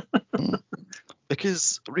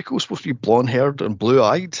Because Rico's supposed to be blonde haired and blue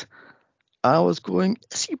eyed. I was going,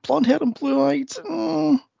 is he blonde haired and blue eyed?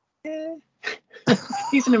 Yeah.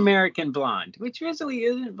 He's an American blonde, which really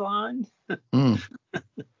isn't blonde. I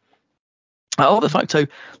love the fact how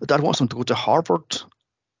the dad wants him to go to Harvard,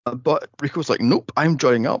 but Rico's like, nope, I'm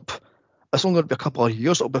joining up. It's only going to be a couple of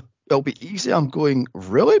years. It'll be easy. I'm going,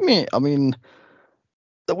 really, mate? I mean,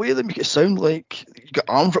 the way they make it sound like you got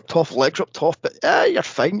arms ripped off, legs ripped off, but you're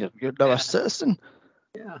fine. You're now a citizen.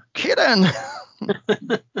 Yeah. Kieran.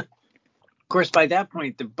 Of course, by that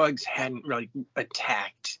point, the bugs hadn't really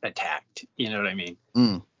attacked. You know what I mean?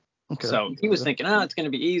 Okay. So he was thinking, oh, it's going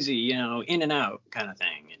to be easy, in and out kind of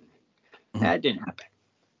thing. And that didn't happen.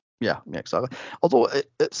 Yeah, exactly. Although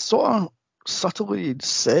it sort of subtly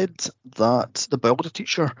said that the biology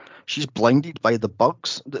teacher, she's blinded by the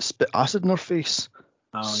bugs that spit acid in her face.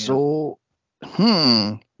 Oh, So,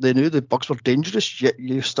 they knew the bugs were dangerous, yet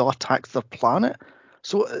you still attacked their planet.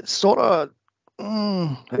 So it's sort of,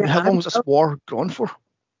 how long was this war gone for?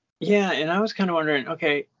 Yeah, and I was kind of wondering,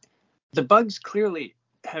 okay, the bugs clearly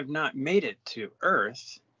have not made it to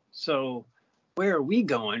Earth, so where are we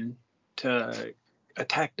going to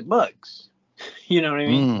attack the bugs? You know what I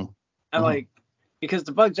mean? I'm like, because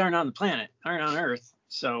the bugs aren't on the planet, aren't on Earth,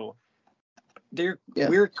 so they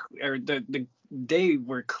were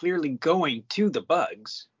clearly going to the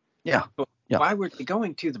bugs. Yeah. But why were they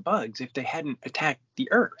going to the bugs if they hadn't attacked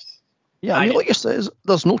the Earth? Yeah, I mean, like you said,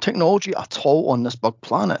 there's no technology at all on this bug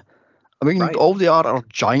planet. I mean, all they are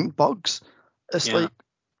giant bugs. It's like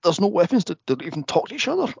there's no weapons that even talk to each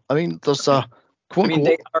other. I mean, there's a quote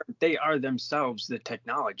unquote. They are themselves the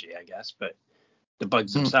technology, I guess, but the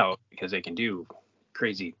bugs themselves, because they can do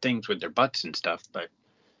crazy things with their butts and stuff. But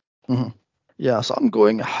yeah, so I'm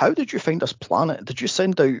going. How did you find this planet? Did you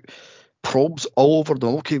send out probes all over the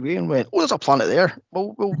Milky Way and went, "Oh, there's a planet there.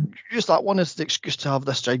 Well, we'll use that one as the excuse to have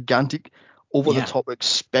this gigantic, over-the-top,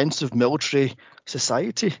 expensive military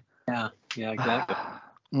society." Yeah, exactly.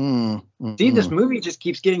 See, this movie just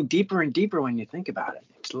keeps getting deeper and deeper when you think about it.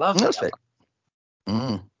 It's lovely. That's it.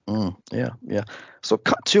 Yeah. So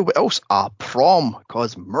cut to what else? Prom,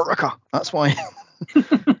 cause America. That's why.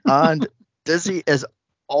 And Dizzy is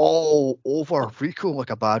all over Rico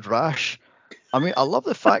like a bad rash. I mean, I love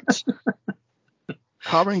the fact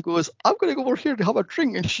Karen goes, "I'm going to go over here to have a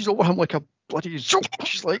drink," and she's over him like a bloody joke.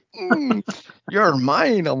 She's like, "You're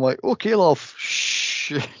mine." I'm like, "Okay, love."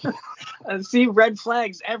 Shh. I see red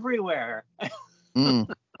flags everywhere.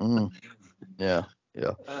 Yeah.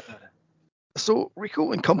 So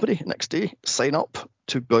Rico and company next day sign up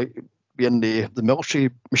to be in the military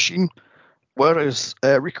machine, whereas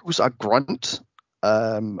Rico's a grunt,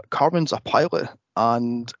 Carmen's a pilot,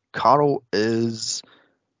 and Carol is,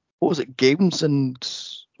 what was it, games and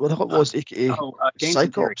what the hell it was, aka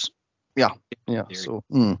Cyclops. Yeah. So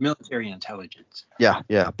military intelligence. Yeah.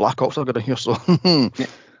 Black Ops are good in here. So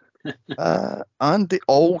and they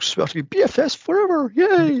all swear to be BFS forever.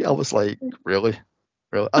 Yay! I was like, really?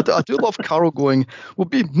 I do love Carol going, "We'll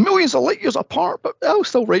be millions of light years apart, but I'll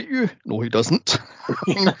still write you." No, he doesn't. I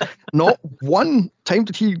mean, not one time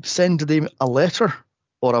did he send them a letter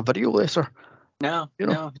or a video letter. No.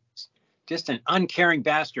 Just an uncaring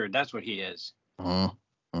bastard. That's what he is. And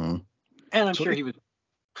I'm sure he was.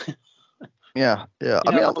 Yeah.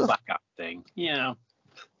 I mean, the Black Ops thing. Yeah.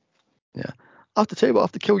 I have to tell you, I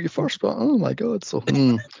have to kill you first, but oh my god. So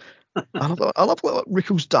I love that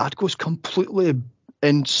Rico's dad goes completely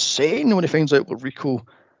insane when he finds out what Rico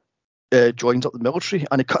joins up the military,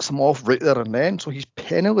 and he cuts him off right there and then. So he's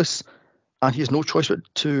penniless, and he has no choice but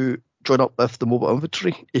to join up with the mobile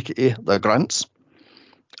infantry, aka the Grants.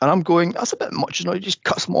 And I'm going, that's a bit much, He just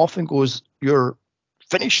cuts him off and goes, "You're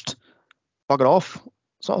finished, bugger off,"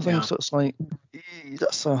 sort of thing. So it's like,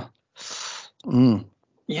 that's a.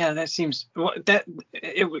 Yeah, that seems that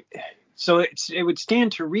it would. So it would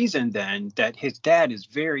stand to reason then that his dad is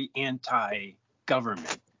very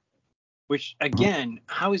anti-government. Which again,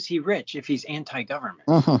 how is he rich if he's anti-government?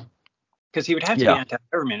 Because he would have to be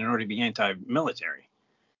anti-government in order to be anti-military.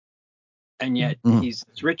 And yet he's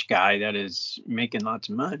this rich guy that is making lots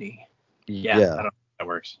of money. Yeah. I don't know how that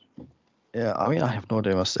works. Yeah, I mean, I have no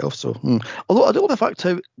idea myself. So, although I don't know the fact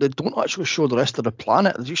how they don't actually show the rest of the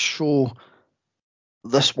planet, they just show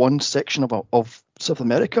this one section of South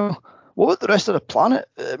America. What about the rest of the planet?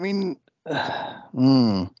 I mean,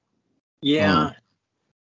 they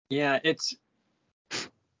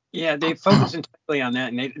focus entirely on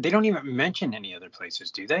that, and they don't even mention any other places,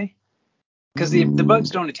 do they? Because the bugs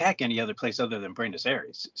don't attack any other place other than Buenos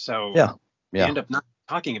Aires, so they end up not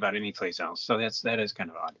talking about any place else. So that is kind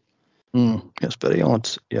of odd. It's very odd,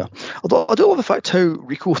 yeah. Although I do love the fact how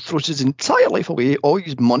Rico throws his entire life away, all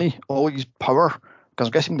his money, all his power, because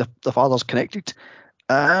I'm guessing the father's connected,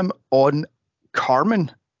 on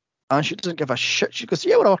Carmen, and she doesn't give a shit. She goes,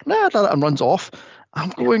 "Yeah, whatever," and runs off. I'm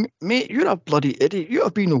going, "Mate, you're a bloody idiot. You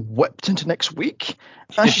have been whipped into next week,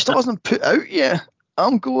 and she still hasn't put out yet."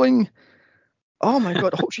 I'm going, "Oh my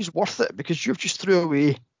god, I hope she's worth it, because you've just threw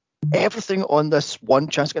away everything on this one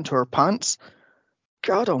chance to get into her pants."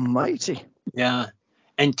 God almighty. Yeah.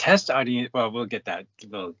 And test audience. Well, we'll get that.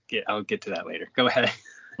 I'll get to that later. Go ahead.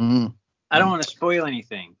 Mm. I don't want to spoil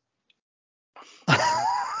anything.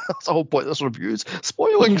 That's the whole point of this review, is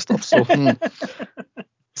spoiling stuff.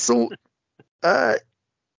 So,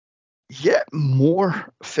 yet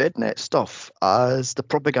more FedNet stuff as the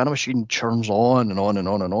propaganda machine churns on and on and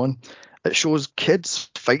on and on. It shows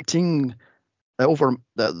kids fighting over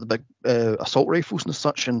the big assault rifles and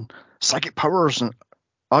such, and psychic powers. And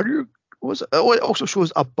it also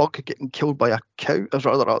shows a bug getting killed by a cow, or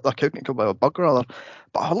rather a cow getting killed by a bug, rather.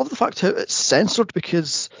 But I love the fact how it's censored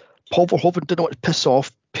because Paul Verhoeven didn't want to piss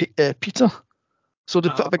off PETA. So they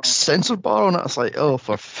put a big censor bar on it. It's like, oh,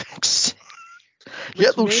 for fuck's sake.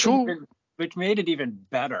 Yeah, they'll show. Which made it even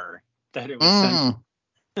better that it was censored.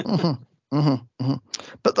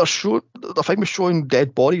 But they're famous showing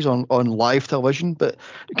dead bodies on live television, but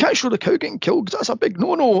you can't show the cow getting killed because that's a big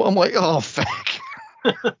no-no. I'm like, oh, fuck.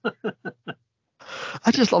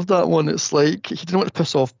 I just love that one. It's like he didn't want to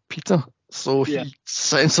piss off PETA, so he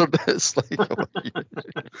censored it. It's like,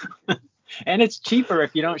 and it's cheaper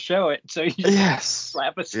if you don't show it, so you just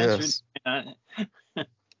slap a censor on it.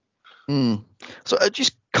 So it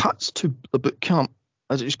just cuts to the boot camp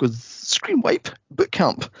as it just goes screen wipe boot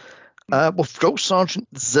camp with Drill Sergeant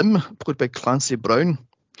Zim, played by Clancy Brown,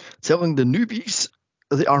 telling the newbies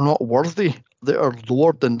they are not worthy, they are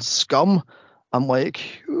lower than scum. I'm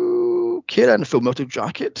like, Kara in a full metal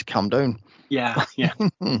jacket, calm down. Yeah. I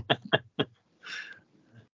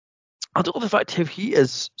don't love the fact how he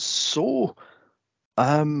is so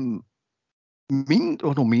outright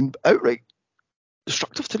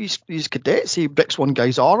destructive to these cadets. He breaks one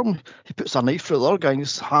guy's arm, he puts a knife through the other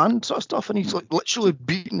guy's hand, sort of stuff, and he's like literally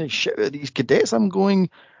beating the shit out of these cadets. I'm going,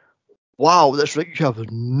 wow, that's right, you have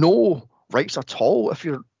no rights at all if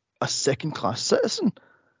you're a second class citizen.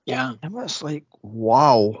 Yeah. And that's like,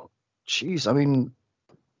 wow. Jeez, I mean.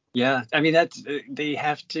 Yeah, I mean, that's they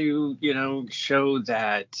have to, show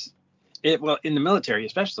that in the military,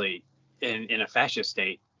 especially in a fascist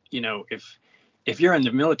state, if you're in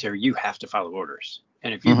the military, you have to follow orders.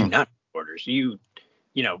 And if you do not follow orders, you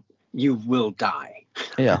will die.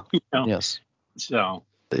 Yeah. Yes. So.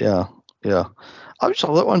 Yeah. I just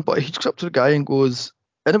saw that one, but he goes up to the guy and goes,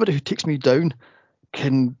 anybody who takes me down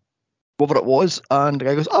can, whatever it was, and the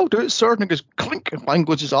guy goes, I'll do it, sir, and he goes, clink, and bang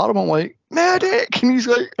goes his arm. I'm like, medic, and he's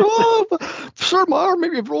like, oh, sir, my arm may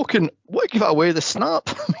be broken. What, give it away, the snap?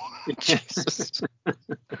 Jesus.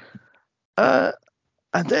 And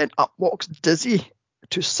then up walks Dizzy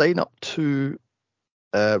to sign up to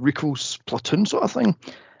Rico's platoon sort of thing.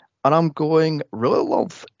 And I'm going, really,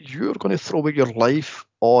 love, you're going to throw away your life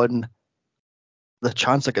on the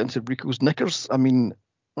chance of getting into Rico's knickers? I mean,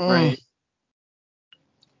 right.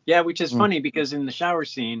 Yeah, which is funny because in the shower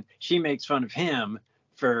scene, she makes fun of him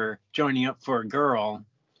for joining up for a girl.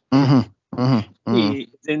 He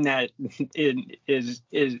is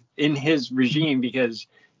in his regime because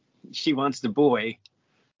she wants the boy.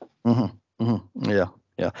 Yeah.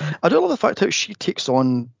 I do love the fact how she takes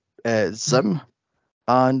on Zim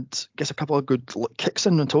and gets a couple of good kicks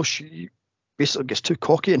in until she basically gets too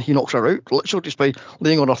cocky and he knocks her out, literally just by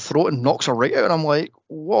laying on her throat and knocks her right out. And I'm like,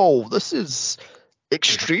 whoa, this is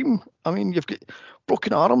extreme. I mean, you've got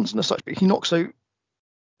broken arms and such, but he knocks out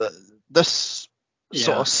this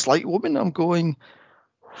sort of slight woman. I'm going,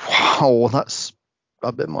 wow, that's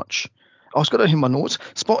a bit much. I was going to hear my notes.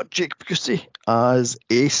 Spot Jake Busey as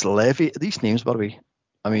Ace Levy. These names, by the way.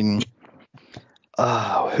 I mean,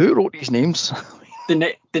 who wrote these names?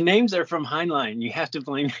 The names are from Heinlein. You have to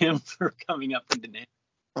blame him for coming up with the name.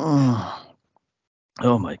 Oh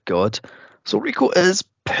my God. So Rico is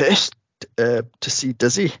pissed to see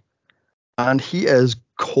Dizzy, and he is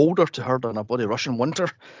colder to her than a bloody Russian winter.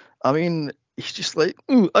 I mean, he's just like,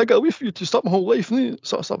 I got away from you to start my whole life,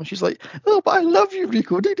 sort of stuff. And she's like, oh, but I love you,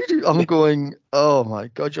 Rico. I'm going, oh my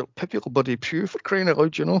God, you're pipical bloody pew for crying out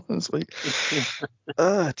loud, It's like,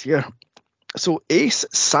 dear. So Ace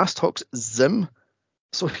sass talks Zim,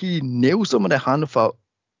 so he nails him in the hand with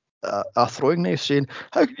a throwing knife, saying,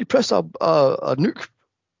 how can you press a nuke?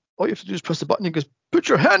 All you have to do is press the button. He goes, put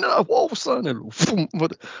your hand in a wall, son, and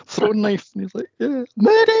with a throwing knife. And he's like, yeah,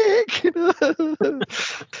 medic.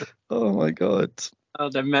 Oh my God. Oh,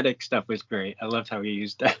 the medic stuff was great. I loved how he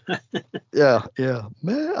used that. Yeah.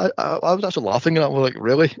 Man, I was actually laughing at that. We're like,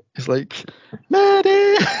 really? He's like,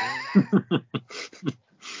 medic.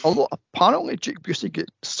 Although apparently Jake Busey got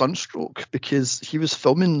sunstroke because he was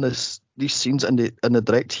filming these scenes in the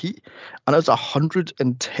direct heat, and it was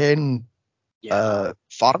 110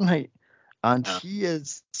 Fahrenheit, and he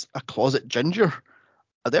is a closet ginger,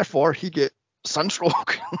 and therefore he get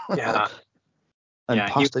sunstroke. Yeah. And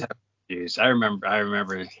passed it. issues. I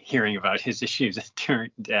remember hearing about his issues after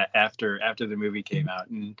the movie came out,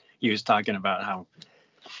 and he was talking about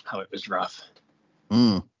how it was rough.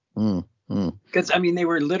 Mm, mm, mm, Because I mean, they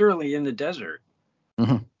were literally in the desert.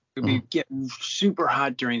 mm-hmm, It would mm-hmm, be get super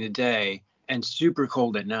hot during the day and super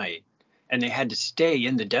cold at night, and they had to stay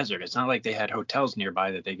in the desert. It's not like they had hotels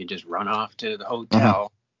nearby that they could just run off to the mm-hmm,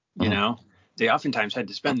 hotel. You mm-hmm, know, they oftentimes had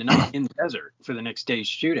to spend the night in the desert for the next day's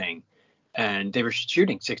shooting, and they were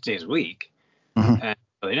shooting 6 days a week, mm-hmm. and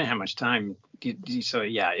so they didn't have much time. So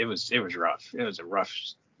yeah, it was rough. It was a rough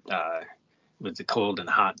uh, with the cold and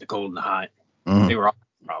the hot, the cold and the hot. Mm-hmm. They were all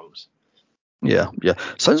problems. Yeah, yeah.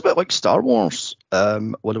 Sounds a bit like Star Wars,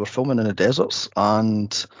 when they were filming in the deserts,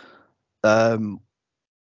 and um,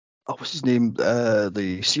 what's his name?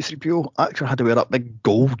 The C-3PO actor had to wear that big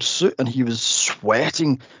gold suit, and he was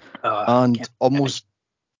sweating and Can't almost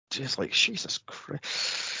just like Jesus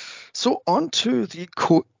Christ. So on to the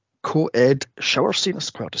co-ed shower scene.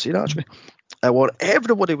 It's quite hard to say that actually, where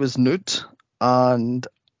everybody was nude, and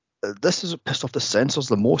this is what pissed off the censors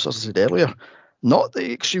the most, as I said earlier. Not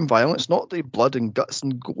the extreme violence, not the blood and guts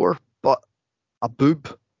and gore, but a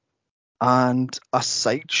boob and a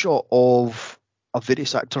side shot of a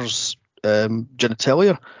various actor's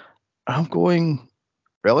genitalia. And I'm going,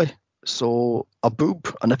 really? So a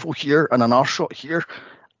boob, a nipple here, and an arse shot here,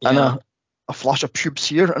 and Yeah. a flash of pubes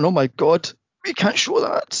here, and oh my god, we can't show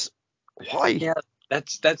that. Why? Yeah,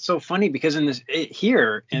 that's so funny because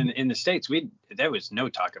here in the States, there was no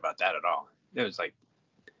talk about that at all. It was like,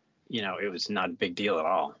 it was not a big deal at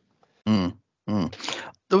all. Mm, mm.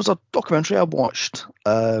 There was a documentary I watched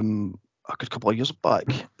a good couple of years back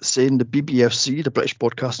saying the BBFC, the British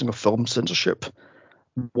Broadcasting of Film Censorship,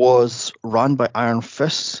 was ran by Iron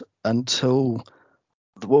Fist until,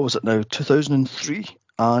 what was it now, 2003,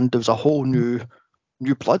 and there was a whole new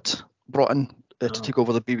blood brought in to Oh, take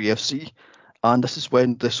over the BBFC, and this is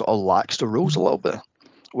when they sort of laxed the rules a little bit,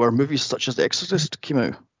 where movies such as The Exorcist came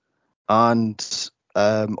out, and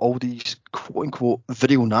all these quote unquote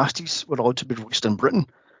video nasties were allowed to be released in Britain,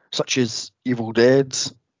 such as Evil Dead,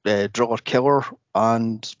 Driller Killer,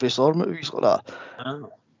 and various other movies like that.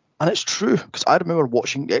 oh, And it's true, because I remember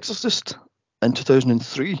watching The Exorcist in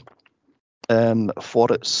 2003 for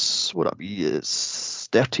what would that be, its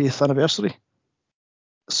 30th anniversary.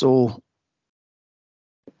 So,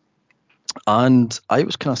 and I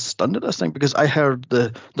was kind of stunned at this thing because I heard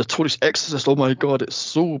the notorious Exorcist, oh my god, it's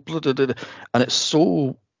so bloody, and it's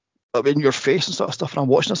so in your face and sort of stuff. And I'm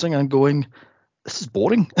watching this thing and I'm going, this is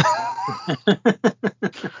boring. I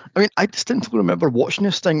mean, I distinctly remember watching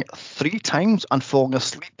this thing 3 times and falling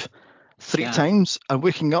asleep three yeah. times and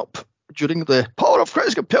waking up during the power of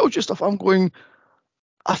Christ compels you stuff. I'm going,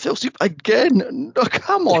 I fell asleep again. No,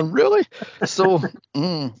 come on, really? So,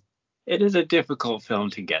 It is a difficult film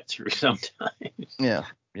to get through sometimes. yeah,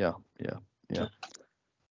 yeah, yeah, yeah.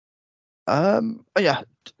 Yeah,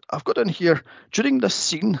 I've got in here, during this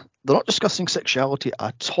scene, they're not discussing sexuality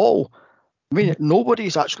at all. I mean,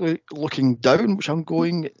 nobody's actually looking down, which I'm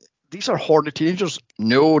going, these are horny teenagers.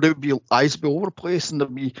 No, they would be eyes would be all over the place and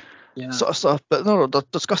there'd be Yeah, sort of stuff. But no, they're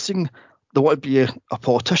discussing they want to be a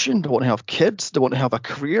politician, they want to have kids, they want to have a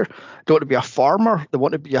career, they want to be a farmer, they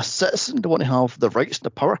want to be a citizen, they want to have the rights and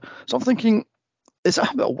the power. So I'm thinking, is that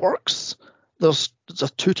how it works? There's a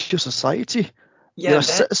two-tier society. You're yeah. a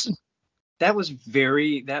citizen. That was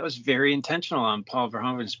very intentional on Paul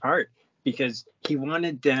Verhoeven's part because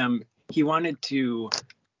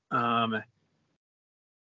um,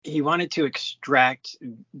 he wanted to extract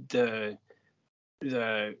the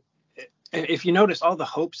the if you notice all the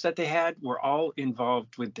hopes that they had were all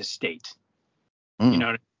involved with the state. You Mm,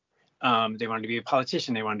 know, they wanted to be a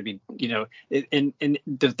politician. They wanted to be, and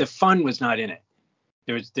the fun was not in it.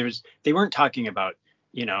 They weren't talking about,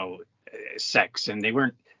 sex, and they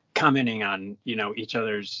weren't commenting on, each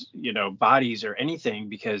other's, bodies or anything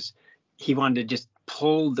because he wanted to just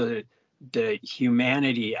pull the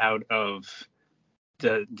humanity out of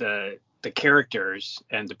the characters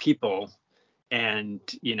and the people and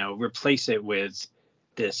replace it with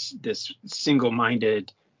this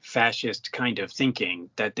single-minded fascist kind of thinking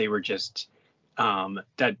that they were just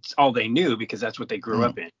that's all they knew because that's what they grew mm,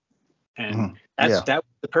 up in. And mm, that yeah. was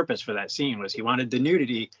the purpose for that scene was he wanted the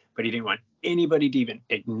nudity, but he didn't want anybody to even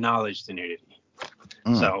acknowledge the nudity.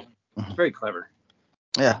 Mm, So it's mm. very clever.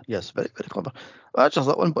 Yeah, yes, very, very clever. I just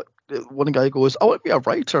that one, but one guy goes, I want to be a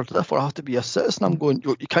writer, therefore I have to be a citizen. I'm going,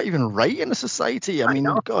 you can't even write in a society. I I mean,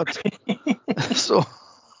 know. God. So,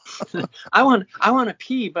 I want to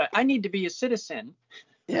pee, but I need to be a citizen.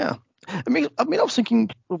 yeah. I mean, I was thinking,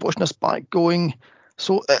 watching this back, going,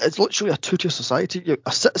 So it's literally a two-tier society.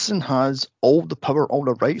 A citizen has all the power, all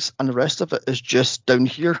the rights, and the rest of it is just down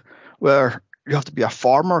here, where you have to be a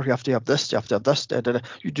farmer, you have to have this, you have to have this. Da, da, da.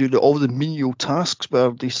 You do all the menial tasks, where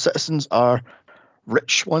the citizens are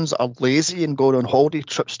rich ones that are lazy and go on holiday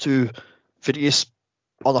trips to various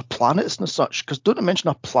other planets and such. Because don't I mention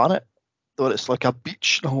a planet where it's like a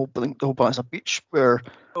beach, the whole planet's a beach, where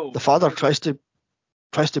Oh, the father right. tries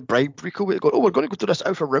to bribe Rico with, go, oh, we're going to go to this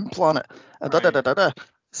outer rim planet, and da da da Right. da da.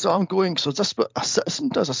 So I'm going, so is this what a citizen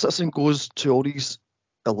does? A citizen goes to all these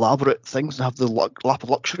elaborate things and have the lap of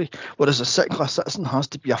luxury, whereas a second class citizen has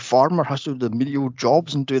to be a farmer, has to do the menial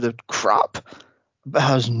jobs and do the crap, but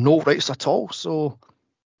has no rights at all. So,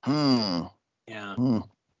 hmm, Yeah. hmm,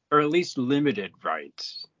 Or at least limited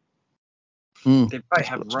rights. hmm. They probably I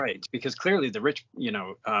have suppose. rights because clearly the rich,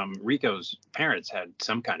 Rico's parents had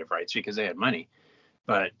some kind of rights because they had money,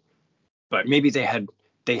 but maybe they had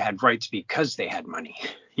rights because they had money.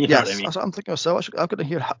 You know what I Yes, mean? that's what I'm thinking myself. I've got to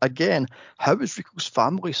hear again. How is Rico's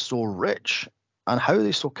family so rich, and how are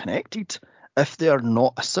they so connected if they are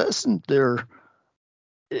not a citizen? They're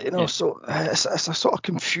Yeah. so it's a sort of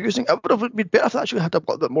confusing. It would have been better if they actually had a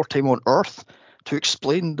little bit more time on Earth to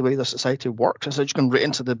explain the way the society works, instead of just going right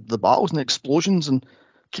into the battles and the explosions and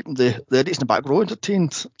keeping the idiots in the back row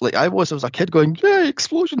entertained, like I was. I was a kid going, "Yay,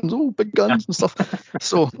 explosions! Oh, big guns and stuff."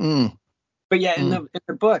 So, But yeah, in the mm, in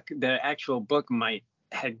the book, the actual book might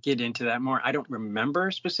get into that more. I don't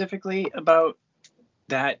remember specifically about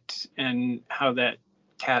that and how that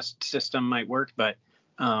caste system might work,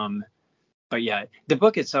 um, but yeah, the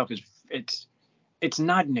book itself it's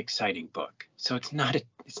not an exciting book, so it's not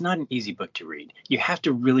an easy book to read. You have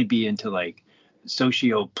to really be into like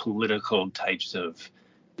socio-political types of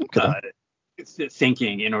okay uh, then,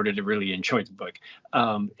 thinking in order to really enjoy the book.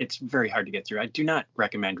 It's very hard to get through. I do not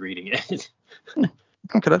recommend reading it. Hmm,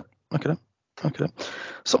 okay then, okay then, okay then.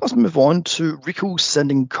 So let's move on to Rico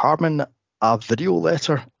sending Carmen a video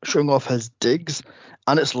letter showing off his digs,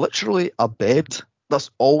 and it's literally a bed.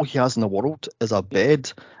 That's all he has in the world is a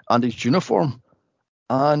bed and his uniform.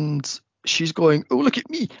 And she's going, "Oh, look at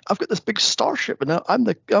me! I've got this big starship, and I'm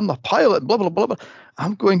the pilot." And blah blah blah blah.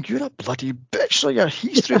 I'm going, "You're a bloody bitch!" So yeah,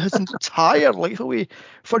 he's threw his entire life away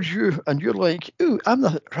for you, and you're like, "Ooh, I'm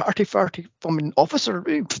the arty farty fucking officer.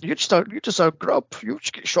 Ooh, you're just a grub. You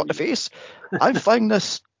just get shot in the face. I'm flying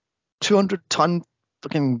this 200-ton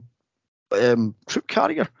fucking troop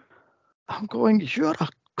carrier." I'm going, "You're a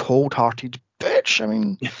cold-hearted bitch." I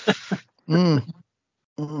mean, mm,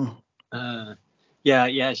 mm, uh,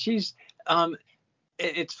 yeah. She's um,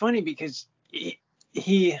 it's funny because he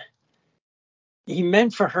he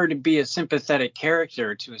meant for her to be a sympathetic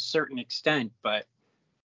character to a certain extent, but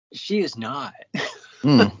she is not.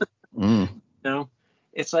 mm, mm. No,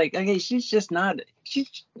 it's like okay, she's just not.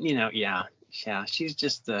 She's she's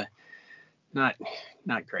just not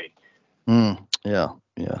not great. Yeah,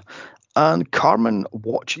 yeah. And Carmen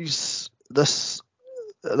watches this.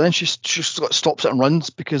 Then she stops it and runs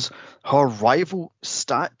because her rival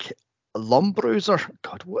Stack Lumbruiser,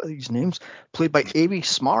 God, what are these names? Played by Amy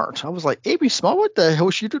Smart. I was like, Amy Smart, what the hell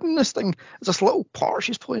is she doing in this thing? It's this little part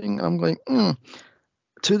she's playing, and I'm going,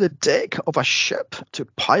 to the deck of a ship to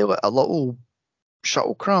pilot a little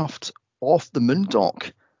shuttlecraft off the moon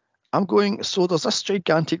dock. I'm going, so there's this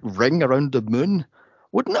gigantic ring around the moon.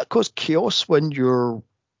 Wouldn't that cause chaos when you're,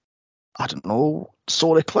 I don't know,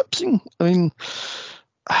 solar eclipsing? I mean,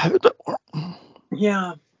 how would it work?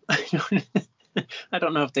 Yeah, I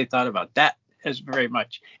don't know if they thought about that as very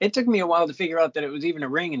much. It took me a while to figure out that it was even a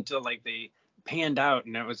ring until like they panned out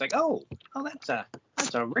and it was like, oh, that's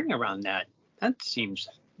a ring around that. That seems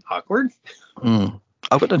awkward.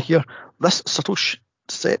 I've got in here, this subtle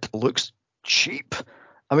set looks cheap.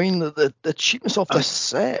 I mean, the cheapness of Oh, this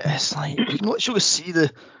set, it's like, you can literally see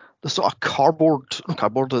the sort of not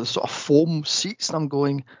cardboard, the sort of foam seats, and I'm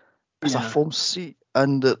going, it's a yeah. foam seat,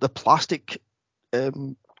 and the plastic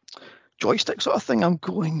um, joystick sort of thing, I'm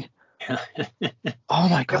going, oh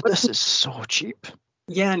my It god, was, this is so cheap.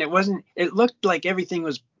 yeah, and it wasn't. It looked like everything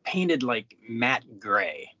was painted like matte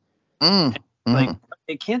gray. Mm, Like,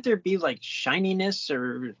 mm, can't there be like shininess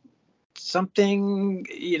or something,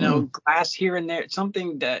 mm, glass here and there,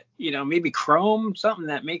 something that, maybe chrome, something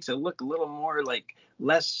that makes it look a little more like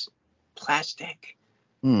less plastic.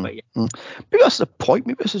 mm, But yeah, mm. Maybe that's the point.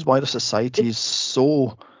 Maybe this is why the society it, is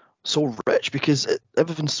so rich, because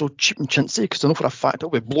everything's so cheap and chintzy. Because I know for a fact it'll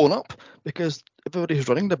be blown up because everybody who's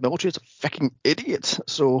running the military is a fucking idiot.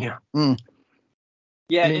 So, yeah, I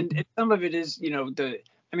yeah, mean, and some of it is,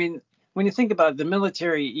 I mean, when you think about the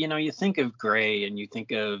military, you think of gray and you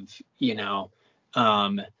think of,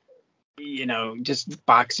 um, just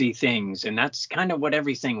boxy things, and that's kind of what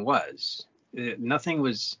everything was. Nothing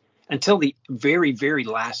was until the very, very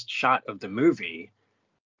last shot of the movie.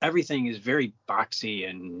 Everything is very boxy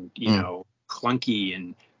and Mm, clunky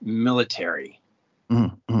and military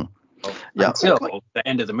mm, mm. Yeah, until the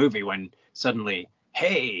end of the movie when suddenly,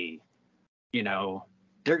 hey, you know,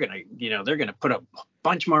 they're gonna put a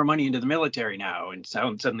bunch more money into the military now, and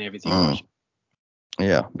so suddenly everything mm, pushed.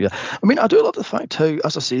 yeah, yeah. I mean, I do love the fact how,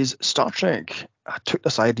 as I say, Star Trek took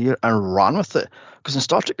this idea and ran with it. Because in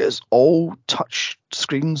Star Trek, it's all touch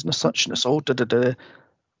screens and such, and it's all da da da.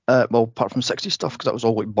 Well, apart from 60 stuff, because that was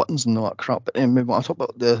all like buttons and all that crap. But anyway, when I talk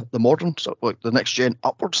about the modern, sort of like the next gen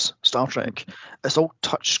upwards Star Trek, it's all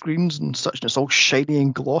touch screens and such, and it's all shiny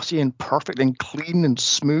and glossy and perfect and clean and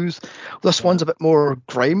smooth. This Yeah, one's a bit more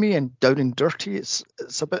grimy and down and dirty. It's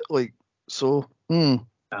a bit like so.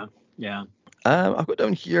 yeah, yeah. I've got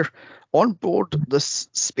down here on board this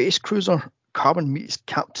space cruiser. Carmen meets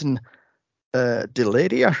Captain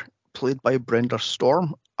Delaria, played by Brenda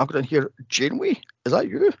Storm. I've got in here Janeway. Is that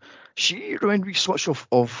you? She reminded me so much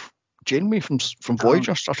of Janeway from Oh,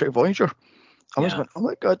 Voyager, Star Trek Voyager. I was yeah. going, oh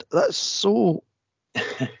my god, that's so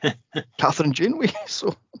Catherine Janeway.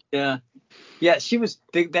 So, Yeah. Yeah, she was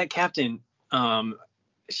that captain. Um,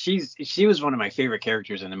 she was one of my favorite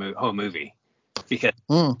characters in the whole movie because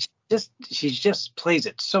mm, she just plays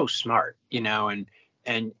it so smart,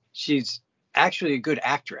 and she's actually a good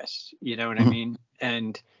actress, you know what I mm, mean?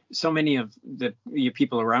 And so many of the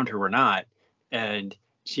people around her were not, and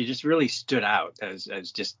she just really stood out as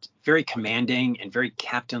just very commanding and very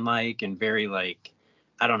captain-like and very like,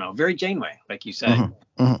 I don't know, very Janeway, like you said.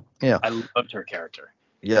 yeah, I loved her character.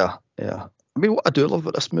 yeah, yeah. I mean, what I do love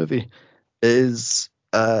about this movie is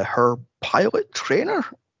her pilot trainer.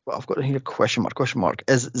 Well, I've got in here question mark.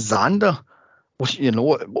 Is Xander? Well,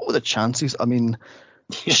 what were the chances? I mean,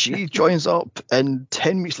 she joins up, and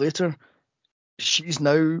 10 weeks later, she's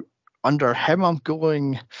now under him. I'm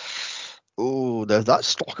going, oh, there's that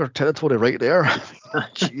stalker territory right there.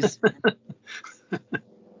 Jeez.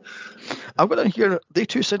 I've got in here, they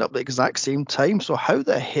two signed up at the exact same time. So how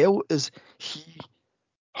the hell is he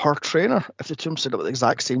her trainer if the two signed up at the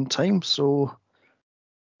exact same time? So,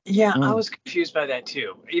 Yeah, I mm, was confused by that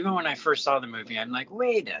too. Even when I first saw the movie, I'm like,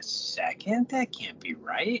 wait a second, that can't be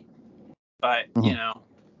right. But, mm,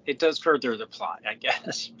 it does further the plot, I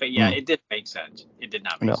guess. But yeah, mm, it didn't make sense. It did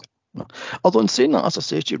not make no, sense. no. Although in saying that, as I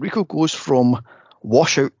said, Rico goes from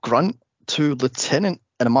washout grunt to lieutenant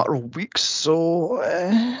in a matter of weeks. So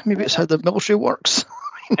maybe it's Yeah. how the military works.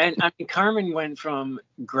 And I mean, Carmen went from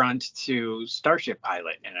grunt to starship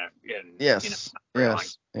pilot in a Yes, very long.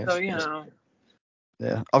 yes, So, yes, yes. know,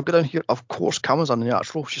 Yeah, I've got down here. Of course, Cameron's a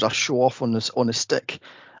natural. She's a show off on the stick.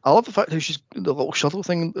 I love the fact how she's the little shuttle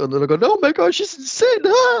thing, and they're going, "Oh my god, she's insane!"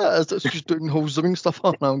 As she's doing the whole zooming stuff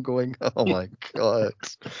on. I'm going, "Oh my god,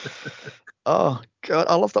 oh god!"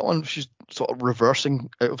 I love that one. She's sort of reversing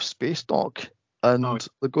out of space dock, oh, and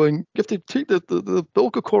they're going, "You have to take the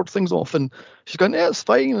umbilical cord things off," and she's going, "Yeah, it's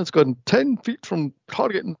fine." And it's going 10 feet from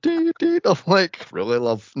target, and I'm like, "Really,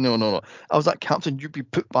 love? No, no, no." I was that captain. You'd be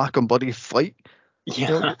put back on buddy fight. You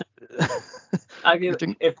know, yeah. I you're mean,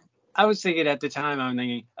 doing. if I was thinking at the time, I'm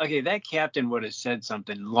thinking, okay, that captain would have said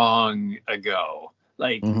something long ago.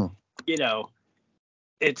 Like, Mhm. you know,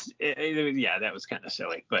 yeah, that was kind of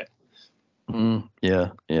silly, but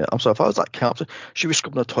Yeah, yeah. I'm sorry, if I was that captain, she'd be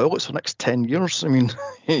scrubbing the toilets for the next 10 years. I mean,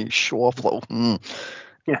 hey, show off little.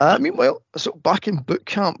 yeah, Meanwhile, so back in boot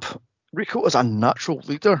camp, Rico is a natural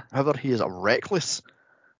leader. However, he is a reckless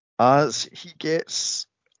as he gets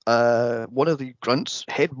one of the grunts'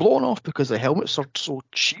 head blown off because the helmets are so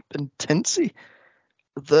cheap and tinsy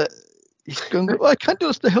that he's going, "Oh, I can't do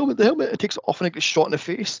this, the helmet. It takes it off and it gets shot in the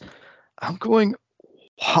face. I'm going,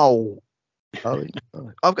 wow.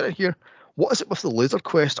 I've got it here. What is it with the Laser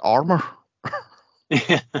Quest armor?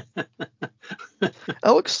 yeah, It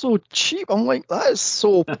looks so cheap. I'm like, that is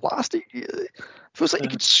so plastic. It feels like you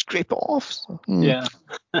could scrape it off. yeah,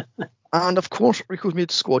 And of course, Rico's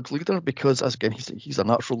made squad leader because, as again, he's a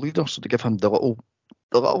natural leader. So to give him the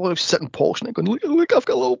little sitting polishing it, going, look, I've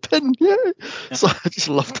got a little pin, yeah. So I just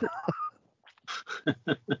loved it.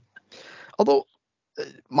 Although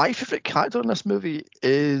my favorite character in this movie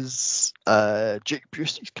is Jake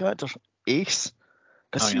Busey's character, Ace.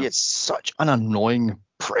 oh Because he yeah, is such an annoying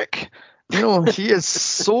prick. He is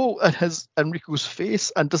so in his Enrico's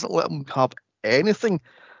face and doesn't let him have anything.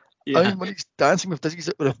 I yeah. mean, when he's dancing with Dizzy's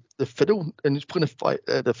with the fiddle and he's playing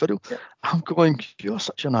the fiddle, I'm going, you're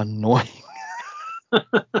such an annoying.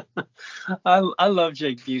 I love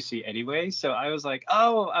Jake Busey anyway, so I was like,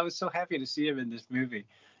 oh, I was so happy to see him in this movie.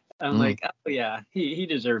 I'm Mm. like, oh yeah, he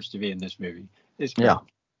deserves to be in this movie. It's Yeah,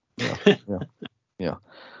 great. yeah, yeah, yeah.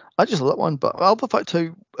 I just love that one, but I love the fact how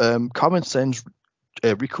Carmen sends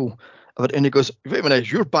Rico about, and he goes, "Wait a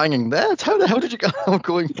minute, you're banging that? How the hell did you get?" I'm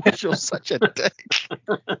going, "You're such a dick."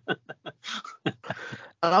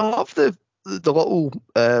 And I love the little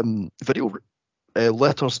video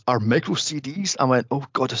letters are micro CDs. I went, "Oh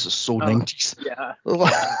God, this is so Oh 90s." yeah,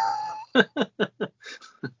 yeah.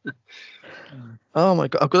 Oh my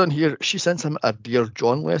God, I've got in here. She sends him a Dear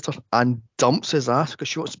John letter and dumps his ass because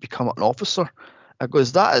she wants to become an officer. I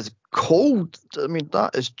goes, that is cold. I mean,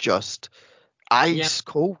 that is just Yeah. ice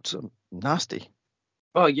cold, nasty.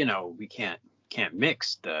 Well, we can't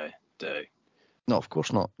mix the No, of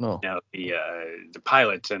course not. No. the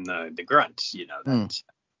pilots and the grunts. Hmm. That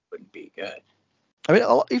wouldn't be good. I mean,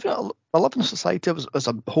 I live in a society as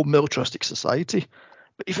a whole militaristic society,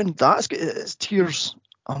 but even that's got its tiers.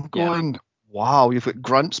 I'm Yeah, going, wow, you've got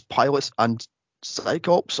grunts, pilots, and psych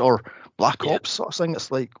ops or black yeah, ops sort of thing.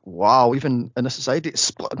 It's like, wow, even in a society, it's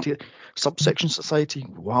split into subsection society.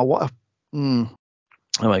 Wow, what a. Oh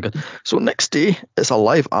my god. So next day, it's a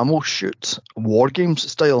live ammo shoot, war games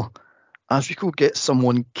style. As Rico gets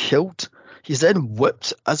someone killed, he's then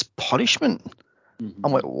whipped as punishment.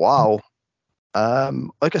 I'm hmm like, wow.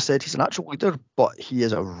 Like I said, he's an actual leader, but he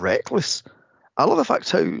is a reckless. I love the fact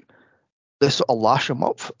how they sort of lash him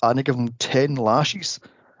up and they give him 10 lashes.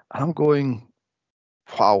 And I'm going,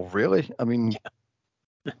 wow, really? I mean,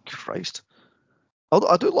 Christ. Although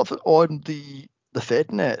I do love it on the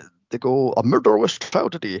FedNet. They go, a murder was trial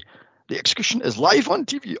today. The execution is live on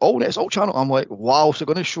TV, all nets, all channel. I'm like, wow, so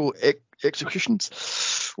they're going to show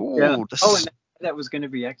executions. yeah. Oh, this Oh, is. and that was going to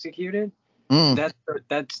be executed. Mm.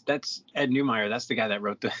 That's Ed Newmeyer. That's the guy that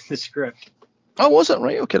wrote the script. Oh, was it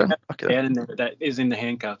right? Okay then. Okay then. And in there, that is in the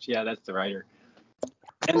handcuffs. Yeah, that's the writer.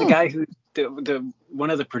 And the Hmm. guy who the one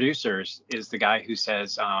of the producers is the guy who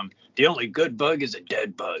says, the only good bug is a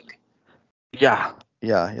dead bug. Yeah,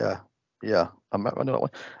 yeah. I know that one.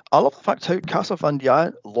 I love the fact how Casa Van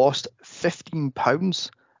Dien lost 15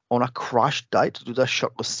 pounds on a crash diet to do this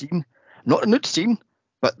shirtless scene. Not a nude scene,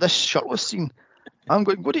 but this shirtless scene. I'm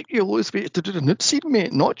going, what did you lose weight to do the nude scene,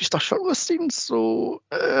 mate? Not just a shirtless scene. So,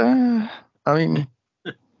 I mean,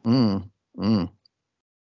 mm, mm,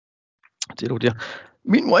 dear oh dear.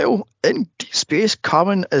 Meanwhile, in deep space,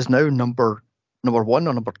 Carmen is now number one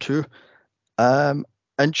or number two.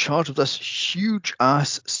 In charge of this huge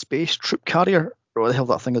ass space troop carrier, or what the hell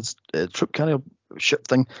that thing is, troop carrier ship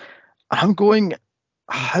thing. And I'm going,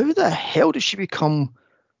 how the hell did she become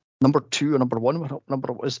number two or number one, what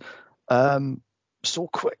number it was, so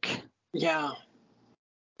quick? Yeah,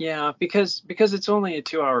 yeah, because it's only a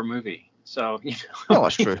 2-hour movie, so Well,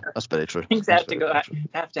 that's true. That's very true. things That's have to very, go very true.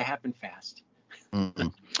 have to happen fast. Mm-hmm.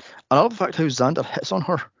 And I love the fact how Xander hits on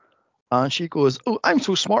her, and she goes, "Oh, I'm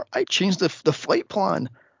so smart. I changed the flight plan."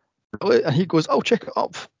 Really? And he goes, "Oh, check it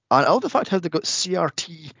up." And I love the fact how they got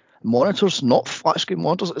CRT monitors, not flat screen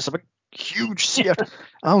monitors. It's a big, huge CRT.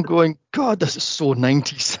 I'm going, God, this is so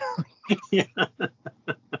 90s. Yeah.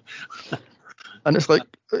 And it's like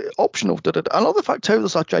optional. I love the fact how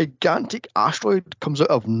there's a gigantic asteroid comes out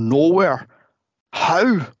of nowhere.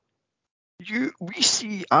 How? We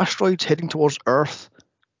see asteroids heading towards Earth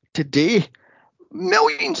today,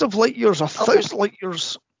 millions of light years, a Oh, thousand light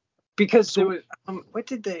years. because there So was what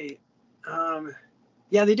did they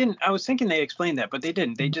yeah, they didn't. I was thinking they explained that, but they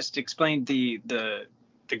didn't. They just explained the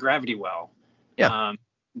gravity well. yeah. Um,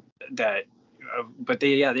 that, but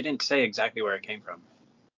they didn't say exactly where it came from.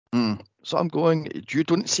 So I'm going, you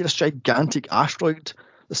don't see this gigantic asteroid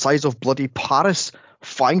the size of bloody Paris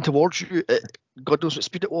flying towards you at God knows what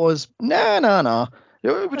speed it was. Nah.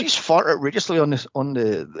 We just fart outrageously on this on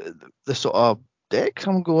the sort of deck.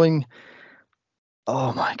 I'm going,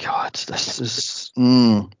 oh my God, this is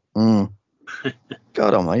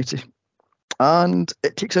God Almighty. And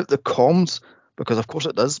it takes out the comms because of course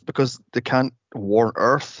it does, because they can't warn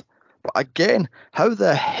Earth. But again, how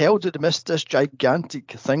the hell did they miss this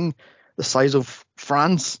gigantic thing the size of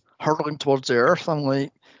France hurtling towards the Earth? I'm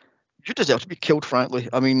like, you deserve to be killed, frankly.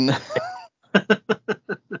 I mean,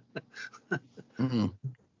 mm.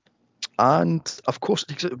 And of course it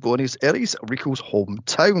takes out Bonnie's Erie's Rico's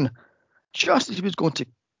hometown. Just as he was going to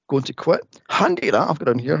quit. Handy that I've got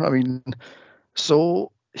in here. I mean,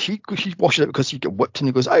 so he washes it because he got whipped and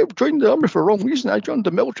he goes, I joined the army for the wrong reason. I joined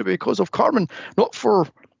the military because of Carmen, not for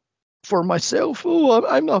myself. Oh,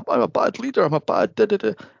 I'm a bad leader. I'm a bad da da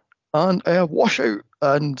da. And wash out,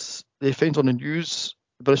 and they find on the news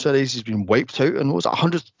British Airways has been wiped out, and what was it,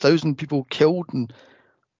 100,000 people killed and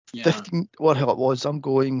Yeah. 15 what the hell it was. I'm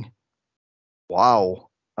going, wow.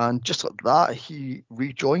 And just like that, he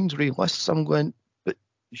rejoins, re-enlists. I'm going, but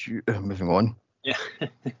moving on. Yeah.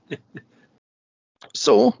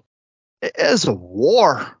 So it is a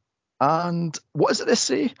war. And what does it they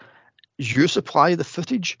say? You supply the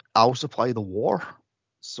footage, I'll supply the war.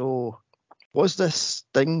 So was this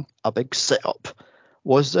thing a big setup?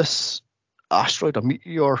 Was this asteroid a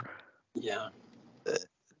meteor Yeah.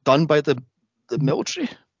 done by the military?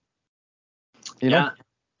 You know? Yeah.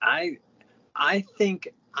 I I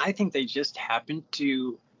think they just happened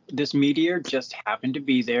to this meteor just happened to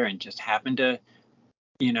be there and just happened to,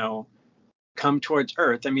 you know, come towards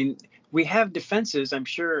Earth. I mean, we have defenses. I'm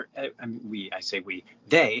sure. I mean, I say we.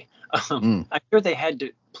 They. Mm, I'm sure they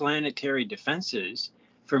had planetary defenses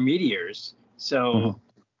for meteors. mhm, So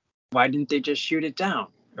why didn't they just shoot it down,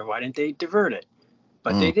 or why didn't they divert it?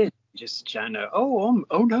 But they mm. did. Just trying to. Oh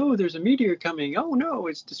no, there's a meteor coming. Oh no,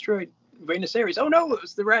 it's destroyed Buenos Aires. Oh no, it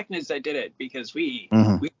was the arachnids that did it because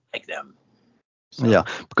Mhm. we like them. Yeah,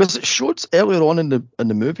 So because it shows earlier on in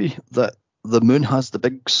the movie that the moon has the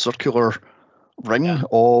big circular yeah, ring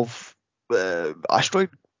of asteroid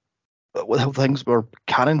with things where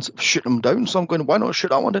cannons shoot them down. So I'm going, why not shoot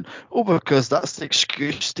that one down? Oh, because that's the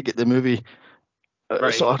excuse to get the movie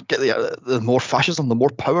right. sort of get the more fascism, the more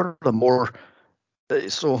power, the more.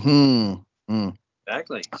 So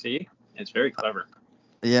Exactly. See, it's very clever.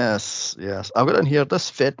 yes, yes. I've got in here.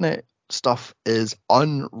 This FedNet stuff is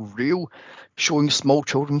unreal, showing small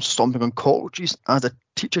children stomping on cockroaches as a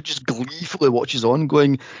teacher just gleefully watches on,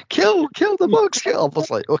 going, kill the bugs, kill. I was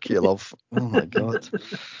like, okay, love. Oh my god.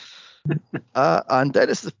 And then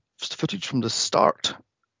it's the footage from the start,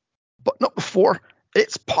 but not before.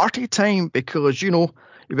 It's party time because, you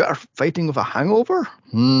better fighting with a hangover.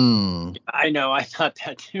 I know. I thought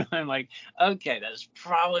that too. I'm like, okay, that's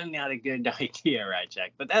probably not a good idea, right,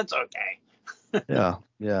 Jack? But that's okay. Yeah,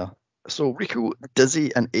 yeah. So Rico,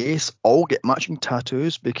 Dizzy, and Ace all get matching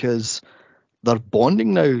tattoos because they're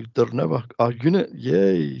bonding now. They're now a unit.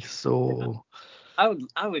 Yay. Yeah. So, I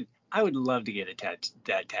would love to get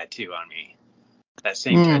that tattoo on me. That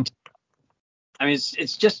same hmm, tattoo. I mean,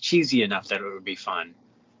 it's just cheesy enough that it would be fun.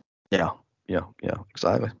 yeah, yeah, yeah,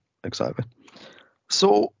 exactly, exactly.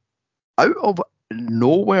 So, out of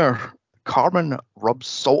nowhere, Carmen rubs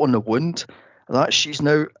salt on the wound that she's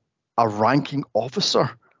now a ranking officer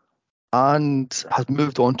and has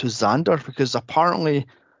moved on to Xander because apparently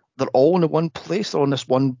they're all in the one place. They're on this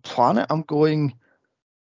one planet. I'm going,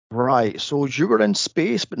 right. So you were in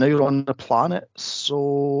space, but now you're on the planet.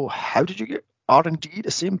 So how did you get R&D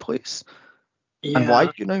the same place? And why are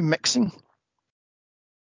Yeah, you now mixing?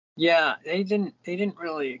 yeah. They didn't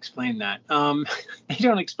really explain that. They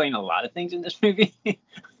don't explain a lot of things in this movie,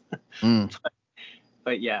 Mm.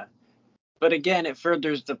 but yeah. But again, it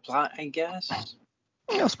furthers the plot, I guess.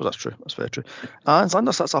 Yeah, I suppose that's true. That's very true. And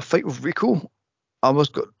Xander starts a fight with Rico. I was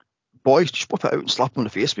got boys just whip it out and slap him in the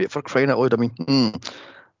face with it for crying out loud. I mean,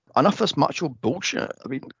 enough of this macho bullshit. I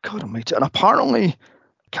mean, God almighty. And apparently,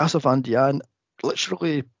 Casa Van Dien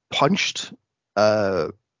literally punched uh,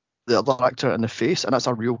 the other actor in the face, and that's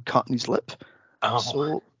a real cut in his lip. Oh,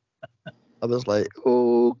 So I was like,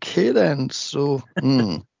 okay then. So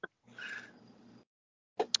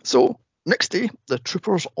next day, the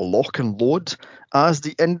troopers lock and load as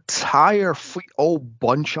the entire fleet all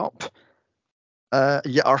bunch up.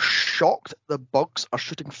 Yet are shocked the bugs are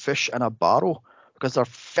shooting fish in a barrel because they're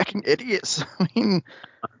fucking idiots. I mean,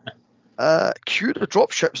 cue the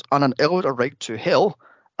dropships on an elevator ride to hell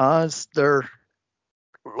as they're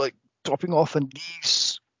like dropping off in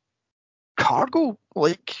these cargo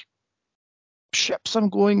like ships. I'm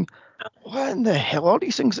going, what in the hell are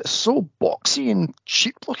these things? It's so boxy and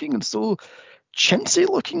cheap looking and so chintzy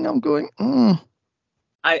looking. I'm going,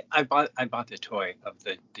 I bought the toy of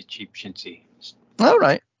the cheap chintzy. all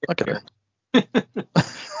right, okay. Here.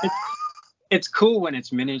 It's cool when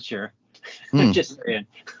it's miniature. I'm Mm, just saying.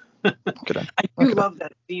 okay then, I do okay then. love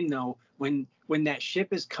that scene though when that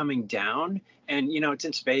ship is coming down and it's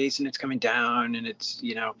in space and it's coming down and it's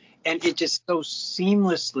and it just so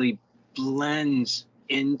seamlessly blends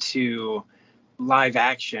into live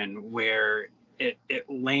action where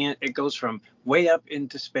it goes from way up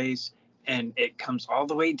into space and it comes all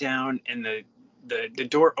the way down and the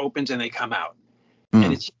door opens and they come out and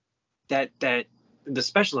Mm, it's that the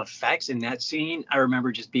special effects in that scene I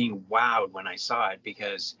remember just being wowed when I saw it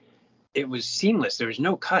because it was seamless. There was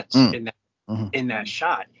no cuts mm, mm, in that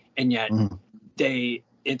shot, and yet mm,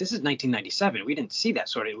 this is 1997. We didn't see that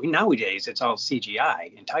sort of. Nowadays, it's all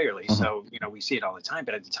CGI entirely, mm, so we see it all the time.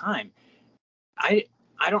 But at the time, I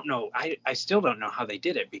I don't know. I still don't know how they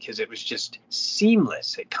did it because it was just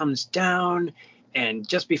seamless. It comes down, and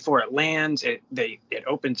just before it lands, it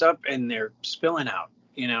opens up and they're spilling out.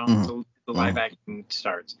 You know, Mm, the live mm, action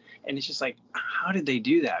starts, and it's just like, how did they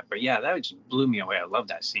do that? But yeah, that just blew me away. I love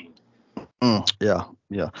that scene. yeah,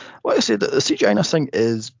 yeah. Well, I say that the CGI in this thing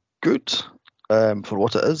is good for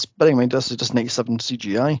what it is. Bearing in mind this is just 97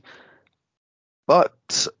 CGI, but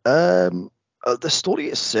the story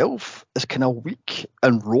itself is kind of weak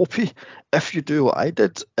and ropey if you do what I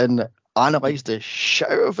did and analyze the shit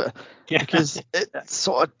out of it, Yeah, because it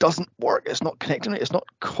sort of doesn't work. It's not connecting it. It's not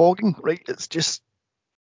cogging right. It's just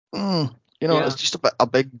yeah, it's just a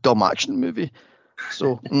big dumb action movie.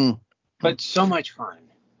 So but so much fun.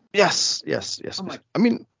 yes, yes, yes. So much. I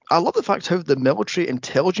mean, I love the fact how the military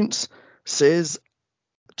intelligence says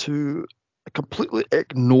to completely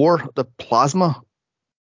ignore the plasma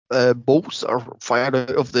bolts that are fired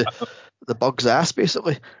out of the bug's ass.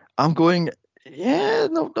 Basically, I'm going, yeah,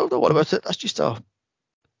 no, no, don't worry about it. That's just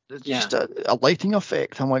it's Yeah. just a lighting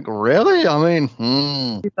effect. I'm like, really? I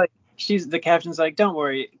mean, She's the captain's like, don't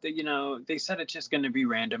worry, they said it's just going to be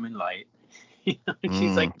random and light. And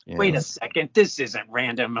she's like, wait yeah. a second, this isn't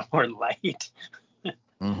random or light.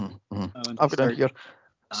 And they I've got down start here.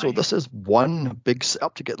 So dying. this is one big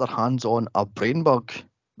setup to get their hands on a brain bug.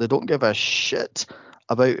 They don't give a shit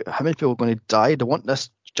about how many people are going to die. They want this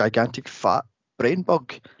gigantic fat brain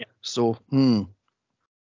bug. Yeah, So,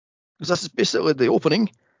 because this is basically the opening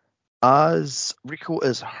as Rico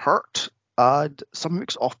is hurt and some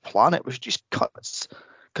moves off planet, which just cuts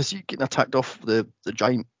because he's getting attacked off the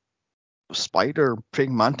giant spider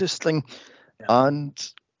praying mantis thing, yeah,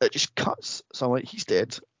 and it just cuts. So I'm like, he's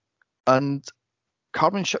dead. And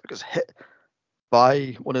Carbon ship gets hit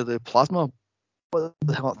by one of the plasma, what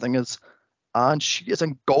the hell that thing is, and she is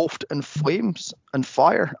engulfed in flames and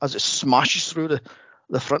fire as it smashes through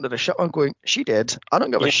the front of the ship. I'm going, she dead. I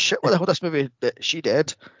don't give a yeah, shit what the hell this movie that she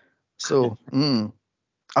dead. So,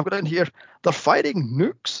 I've got in here, they're firing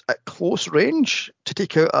nukes at close range to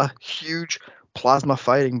take out a huge plasma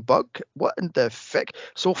firing bug. What in the fick?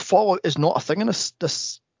 So Fallout is not a thing in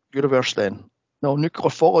this universe then? No, nuclear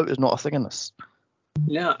fallout is not a thing in this.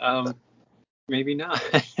 no, maybe not.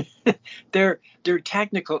 They're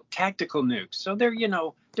tactical nukes, so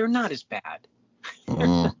they're not as bad.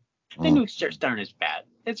 Mm, The mm, nukes just aren't as bad.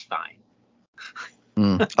 It's fine.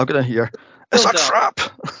 I've got in here, it's Still a dull. trap!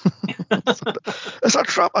 It's a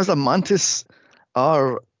trap as the mantis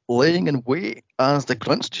are laying in wait as the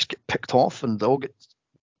grunts just get picked off and they all get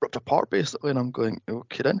ripped apart basically, and I'm going,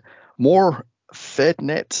 okay then. More Fed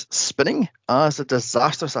net spinning as a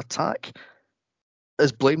disastrous attack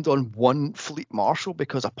is blamed on one fleet marshal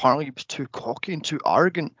because apparently he was too cocky and too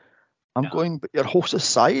arrogant. I'm Yeah. going, but your whole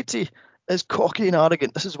society is cocky and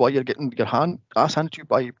arrogant. This is why you're getting your ass handed to you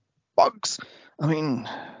by bugs. I mean,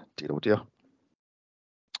 dear oh dear.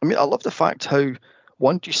 I mean, I love the fact how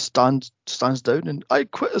one just stands down and I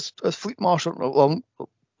quit as fleet marshal. Well,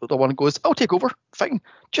 the one goes, I'll take over. Fine.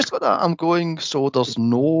 Just like that. I'm going, so there's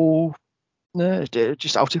no,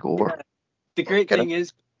 just I'll take over. Yeah. The great Get it? thing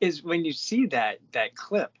is when you see that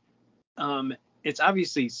clip, it's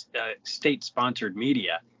obviously state-sponsored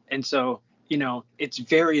media, and so it's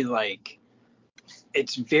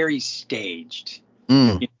very staged.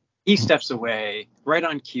 Mm, He steps away right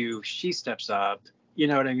on cue. She steps up. You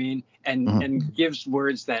know what I mean? mm, And gives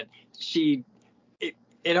words that she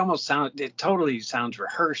it totally sounds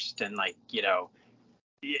rehearsed and like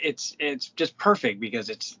it's just perfect because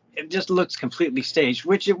it just looks completely staged,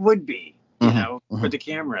 which it would be, mm, for mm. the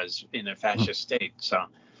cameras in a fascist state. So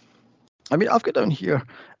I mean, I've got down here,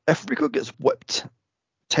 if Rico gets whipped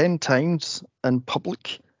 10 times in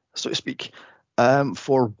public, so to speak,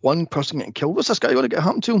 for one person getting killed, what's this guy going to get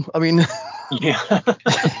happened to? I mean, yeah,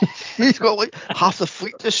 he's got like half the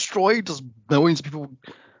fleet destroyed. There's millions of people,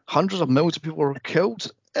 hundreds of millions of people are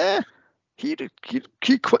killed. He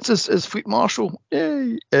quits his fleet marshal.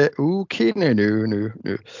 Okay, no.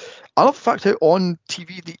 I love the fact how on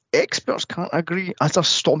TV the experts can't agree as they're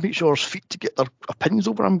stomping each other's feet to get their opinions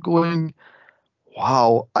over. I'm going,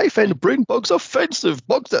 wow, I find brain bugs offensive.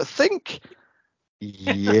 Bugs that think.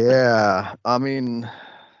 Yeah, I mean, uh,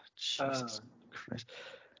 Jesus Christ.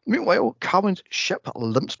 Meanwhile, Carmen's ship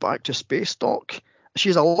limps back to space dock. She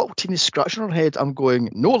has a little teeny scratch on her head. I'm going,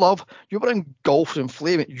 no, love, you were engulfed in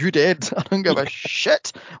flame. You dead. I don't give a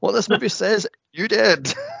shit what this movie says. You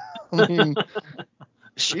dead. I mean,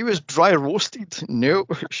 she was dry roasted. No,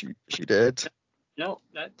 she did. no,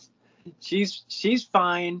 that's she's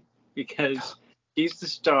fine because she's the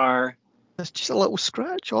star. It's just a little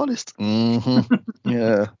scratch, honest.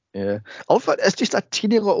 Yeah. I love that. It's just a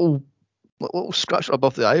teeny little little scratch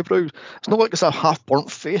above the eyebrow. It's not like it's a half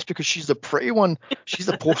burnt face because she's the pretty one. She's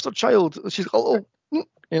the poster child. She's got a little,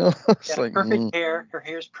 it's Yeah, like, perfect hair. Her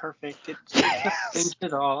hair's perfect. It's not yes. singed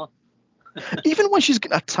at all. Even when she's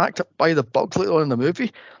getting attacked by the bugs later on in the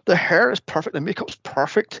movie, the hair is perfect, the makeup's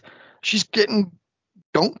perfect. She's getting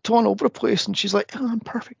dunked on over the place, and she's like, "Oh, I'm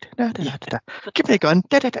perfect. Da, da, da, da, da. Give me a gun."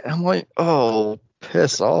 Da, da, da. I'm like, "Oh,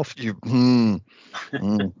 piss off, you."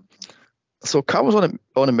 So Carol's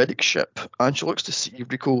on a medic ship, and she looks to see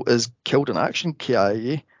Rico is killed in action,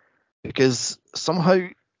 KIA, because somehow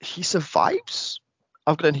he survives.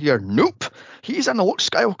 I've got in here, nope. He's in a Luke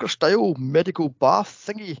Skywalker style medical bath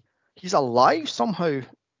thingy. He's alive somehow,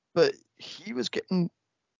 but he was getting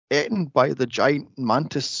eaten by the giant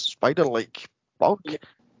mantis spider-like bug. Yeah,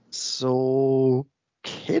 So,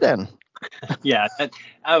 okay then. yeah.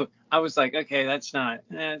 I was like, okay, that's not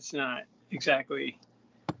exactly.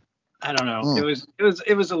 I don't know. Mm,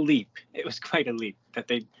 It was a leap. It was quite a leap that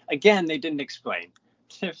they didn't explain.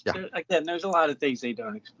 yeah. Again, there's a lot of things they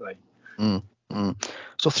don't explain. Mm,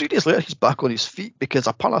 So 3 days later, he's back on his feet because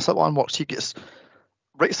apparently that's how one works. He gets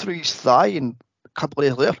right through his thigh, and a couple of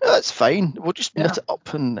days later, "Yeah, that's fine. We'll just Yeah, knit it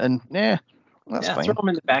up and yeah, that's yeah. Throw fine." them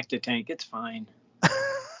in the back to tank. It's fine.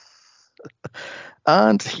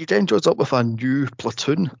 And he then joins up with a new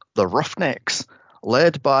platoon, the Roughnecks,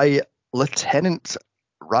 led by Lieutenant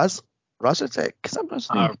Razatek. Is that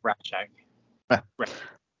his name? Ratchak. Yeah.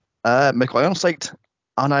 Right. Michael Ironside.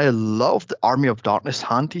 And I love the Army of Darkness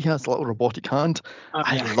hand he has, a little robotic hand. Oh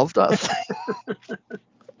I yeah. love that thing.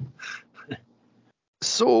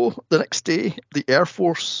 So the next day, the Air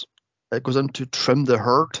Force goes in to trim the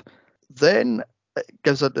herd. Then it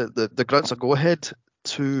gives it the grunts a go ahead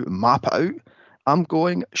to map it out. I'm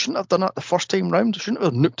going, shouldn't have done that the first time round. Shouldn't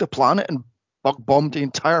have nuked the planet and bug bombed the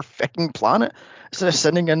entire fucking planet instead of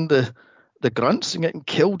sending in the grunts and getting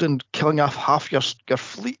killed and killing off half your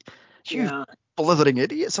fleet. You Yeah. blithering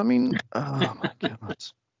idiots. I mean, oh my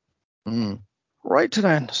goodness. Mm. Right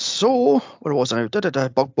then, so where was I now?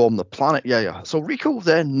 Bug bomb the planet. Yeah. So Rico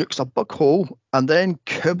then nukes a bug hole, and then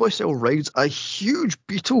Cowboy Cell rides a huge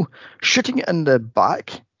beetle, shooting it in the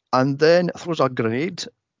back, and then throws a grenade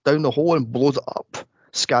down the hole and blows it up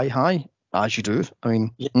sky high, as you do. I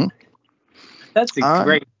mean, Yeah. That's a and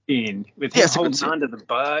great scene with yeah, him it's a good holding scene. on to the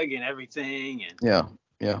bug and everything, and Yeah,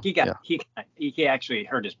 yeah, he got yeah. he actually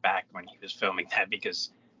hurt his back when he was filming that because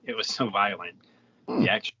it was so violent. The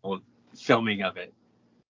actual filming of it.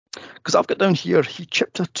 Because I've got down here, he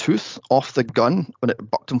chipped a tooth off the gun when it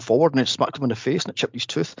bucked him forward, and it smacked him in the face, and it chipped his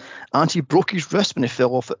tooth, and he broke his wrist when he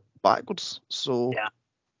fell off it backwards. So, Yeah,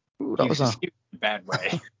 ooh, that he was was a. in a bad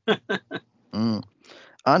way. Mm.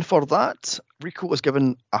 And for that, Rico was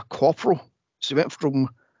given a corporal. So he went from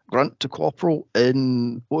grunt to corporal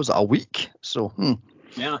in, what was it, a week? So,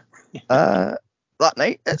 Yeah, uh, that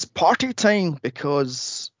night, it's party time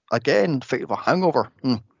because, again, fight of a hangover.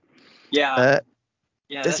 yeah, Uh,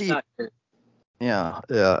 yeah. That's Dizzy, not good. yeah,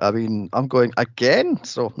 I mean, I'm going again.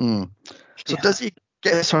 So, So Yeah, Dizzy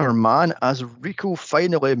gets her man as Rico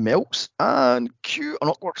finally melts and cue an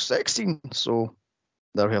awkward sex scene. So,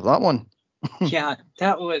 there we have that one. yeah.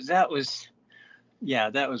 That was yeah.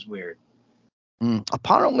 That was weird.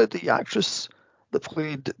 Apparently, the actress that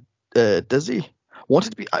played Dizzy wanted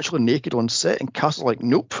to be actually naked on set, and Cass was like,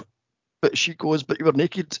 "Nope." But she goes, "But you were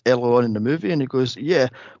naked early on in the movie," and he goes, "Yeah,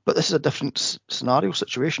 but this is a different scenario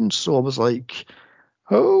situation." So I was like,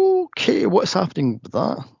 "Okay, what's happening with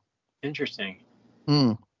that?" Interesting.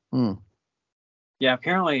 Hmm. Hmm. Yeah,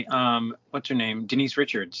 apparently, what's her name? Denise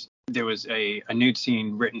Richards. There was a nude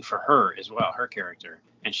scene written for her as well, her character,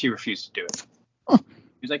 and she refused to do it. Oh,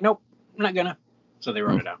 She was like, "Nope, I'm not gonna." So they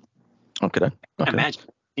wrote it out. okay then. I Okay then. imagine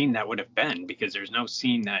the scene that would have been because there's no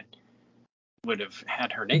scene that would have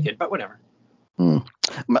had her naked, but whatever. Hmm.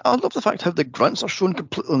 I love the fact how the grunts are shown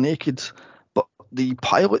completely naked, but the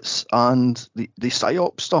pilots and the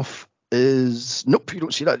psyop stuff is nope. You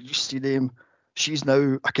don't see that. You see them. She's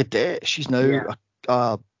now a cadet. She's now Yeah.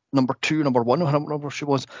 a number two, number one, whatever she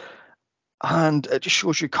was, and it just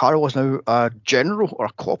shows you Carol is now a general or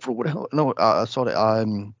a corporal. What the hell? No, sorry.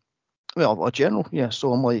 Well, a general. Yeah.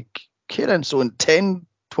 So I'm like, okay then. So in 10,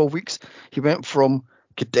 12 weeks, he went from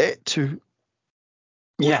cadet to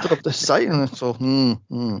Yeah. leader of the site, and so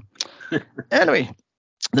Anyway,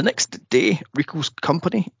 the next day, Rico's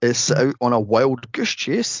company is set out on a wild goose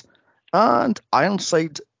chase, and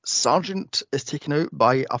Ironside Sergeant is taken out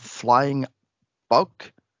by a flying bug.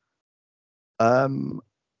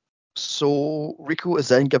 So Rico is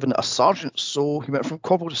then given a sergeant, so he went from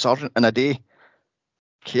corporal to sergeant in a day.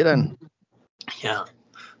 Kieran. Yeah.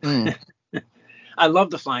 Hmm. I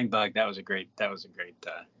love the flying bug. That was a great.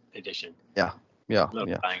 edition. Yeah.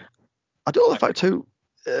 Dying. I do love the fact how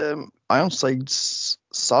Ironside's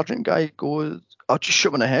sergeant guy goes, I'll just shoot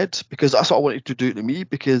him in the head because that's what I wanted to do to me,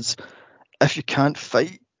 because if you can't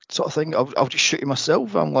fight sort of thing, I'll just shoot you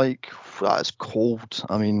myself. I'm like, that is cold.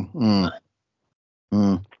 I mean,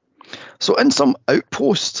 So in some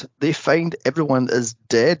outpost, they find everyone is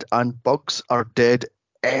dead and bugs are dead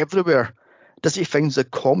everywhere. Dizzy finds the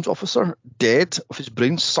comms officer dead with his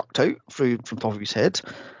brain sucked out from top of his head.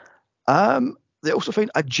 They also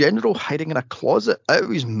find a general hiding in a closet out of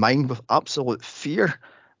his mind with absolute fear.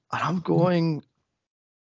 And I'm going,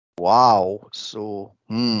 wow. So,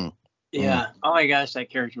 Yeah. Oh my gosh, that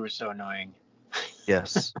character was so annoying.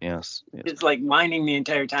 yes. It's like whining the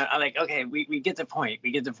entire time. I'm like, okay, we get the point.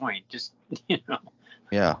 We get the point. Just,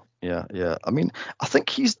 Yeah. I mean, I think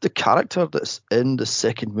he's the character that's in the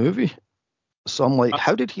second movie. So I'm like,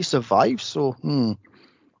 how did he survive? So,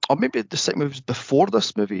 or maybe the second movie was before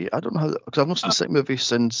this movie. I don't know how, because I've not seen the second movie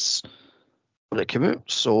since when it came out.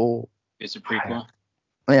 So it's a prequel.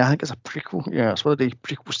 Yeah, I think it's a prequel. Yeah, it's one of the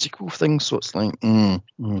prequel sequel things. So it's like, so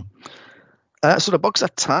the bugs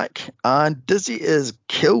attack and Dizzy is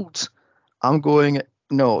killed. I'm going,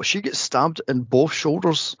 no, she gets stabbed in both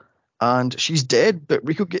shoulders and she's dead, but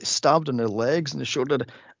Rico gets stabbed in the legs and the shoulder,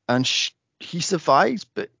 and he survives,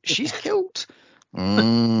 but she's killed.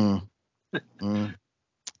 The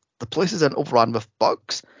place is then overrun with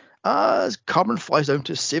bugs as Carmen flies down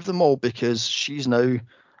to save them all because she's now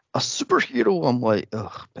a superhero. I'm like,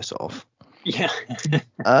 ugh, piss off. Yeah.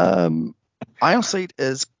 Ironside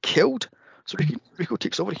is killed, so Rico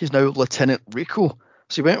takes over. He's now Lieutenant Rico.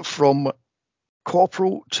 So he went from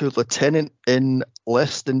corporal to lieutenant in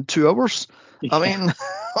less than 2 hours. I mean,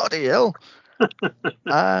 what the hell?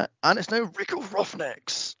 And it's now Rico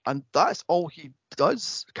Roughnecks, and that's all he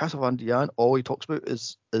does. Casa Van Dien, all he talks about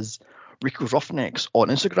is Rico's Roughnecks on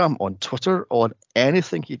Instagram, on Twitter, on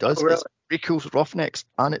anything he does. It's Rico's Roughnecks,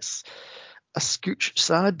 and it's a scooch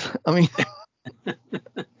sad. I mean,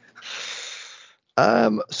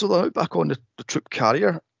 so they're out back on the troop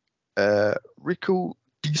carrier. Rico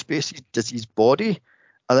despaces Dizzy's body,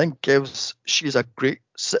 and then gives "she's a great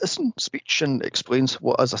citizen" speech and explains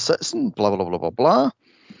what is a citizen, blah blah blah blah blah,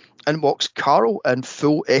 and walks Carol in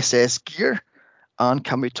full SS gear. And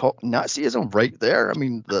can we talk Nazism right there? I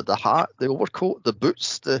mean, the hat, the overcoat, the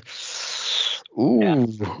boots, ooh,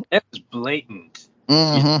 it was blatant.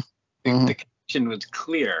 The connection was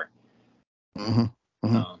clear. And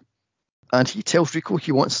he tells Rico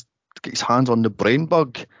he wants to get his hands on the brain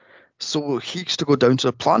bug, so he's to go down to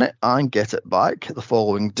the planet and get it back the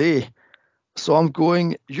following day. So I'm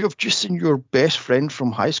going, you have just seen your best friend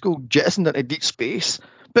from high school jettisoned into deep space,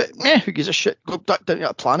 but who gives a shit? Go back down to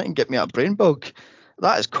that planet and get me a brain bug.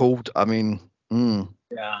 That is cold. I mean,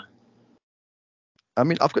 yeah. I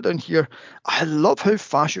mean, I've got down here, I love how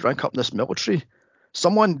fast you rank up in this military.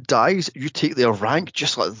 Someone dies, you take their rank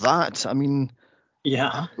just like that. I mean, yeah.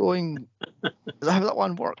 I'm going, is that how that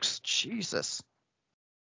one works? Jesus.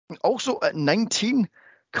 Also, at 19,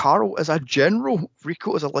 Carl is a general,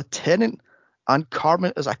 Rico is a lieutenant, and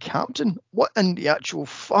Carmen is a captain. What in the actual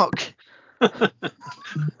fuck?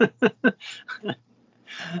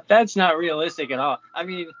 That's not realistic at all. I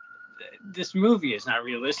mean, this movie is not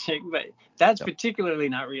realistic, but that's particularly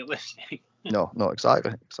not realistic. No,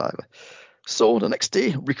 exactly. So the next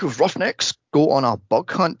day, Rico's Roughnecks go on a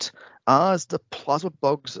bug hunt as the plasma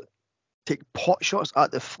bugs take pot shots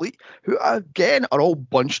at the fleet, who again are all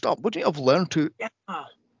bunched up. Wouldn't you have learned to? Yeah, I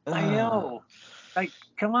know. Like,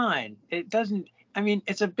 come on. It doesn't. I mean,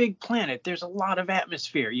 it's a big planet. There's a lot of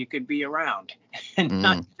atmosphere you could be around and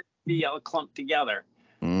not be all clumped together.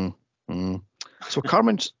 So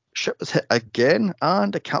Carmen's ship is hit again,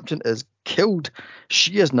 and the captain is killed.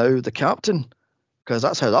 She is now the captain, because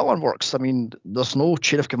that's how that one works. I mean, there's no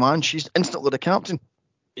chain of command. She's instantly the captain.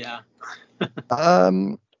 Yeah.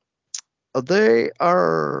 They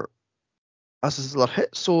are, as is their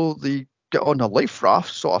hit, so they get on a life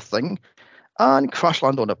raft sort of thing and crash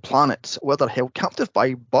land on a planet where they're held captive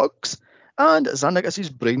by bugs. And Xander gets his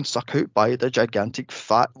brain sucked out by the gigantic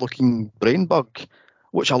fat-looking brain bug,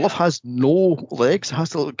 which I love has no legs. It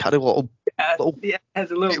has to carry little it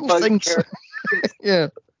has a little bug things. Yeah.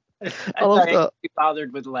 I love that. I be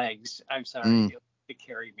bothered with legs. I'm sorry. It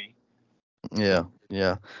carried me.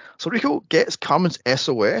 Yeah. So Rico gets Carmen's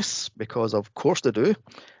SOS, because of course they do,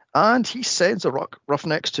 and he sends the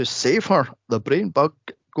Roughnecks to save her. The brain bug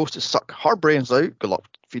goes to suck her brains out. Good luck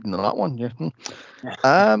feeding that one.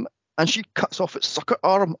 Yeah. And she cuts off its sucker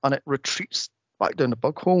arm and it retreats back down the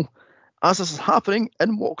bug hole. As this is happening,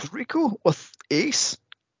 in walks Rico with Ace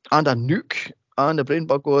and a nuke, and the brain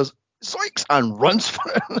bug goes, zoinks, and runs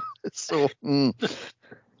for it. So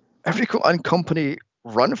Enrico and company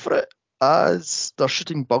run for it as they're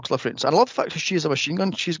shooting bugs left, right, and center. I love the fact that she has a machine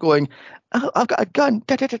gun. She's going, I've got a gun,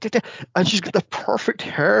 da, da, da, da, da. And she's got the perfect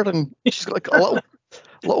hair, and she's got like a little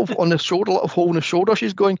on the shoulder, little hole in the shoulder.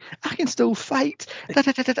 She's going, I can still fight. Da,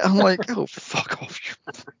 da, da, da, da. I'm like, oh, fuck off.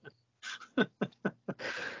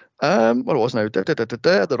 What it was now? Da, da, da, da,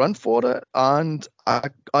 da. They run for it, and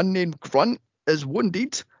a unnamed grunt is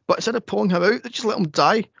wounded. But instead of pulling him out, they just let him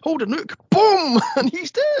die. Hold a nuke, boom, and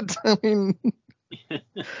he's dead. I mean,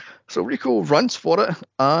 so Rico runs for it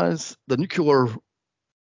as the nuclear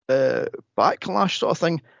backlash sort of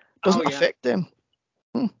thing doesn't affect them.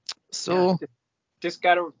 So just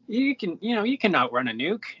gotta you can outrun a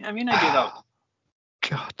nuke. I mean, I do that.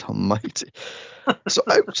 God almighty. So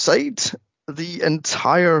outside, the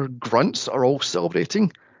entire grunts are all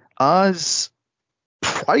celebrating as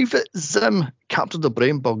Private Zim captured the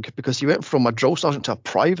brain bug because he went from a drill sergeant to a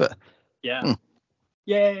private. Yeah.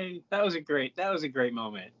 Yay! That was a great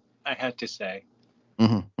moment, I had to say.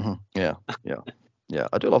 Yeah.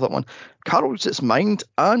 I do love that one. Carol loses its mind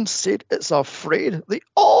and said it's afraid. They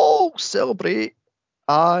all celebrate,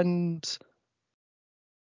 and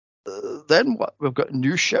then what? We've got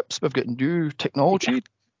new ships. We've got new technology.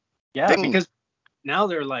 Yeah, because now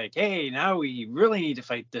they're like, hey, now we really need to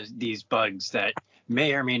fight these bugs that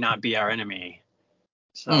may or may not be our enemy.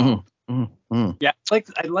 So yeah, I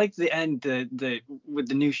like the end, the with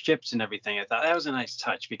the new ships and everything. I thought that was a nice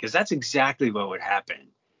touch because that's exactly what would happen.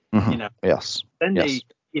 Yes. Then they,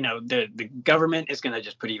 the government is going to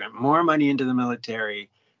just put even more money into the military,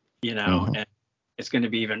 and it's going to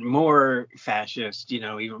be even more fascist,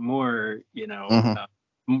 even more,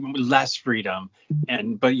 less freedom,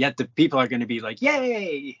 but yet the people are going to be like,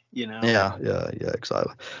 yay, Yeah,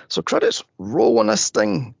 exactly. So credits roll on this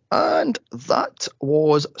thing, and that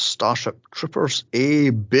was Starship Troopers,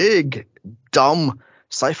 a big, dumb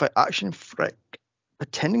sci-fi action flick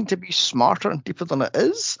pretending to be smarter and deeper than it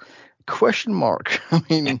is? Question mark. I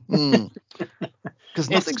mean, because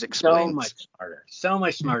nothing's explained. So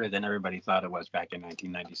much smarter than everybody thought it was back in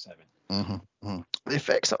 1997. The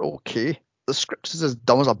effects are okay. The script is as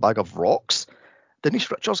dumb as a bag of rocks. Denise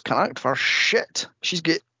Richards can act for shit. She's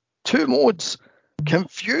got two modes: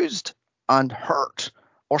 confused and hurt,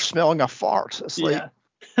 or smelling a fart. It's like,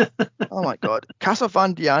 oh my god. Casa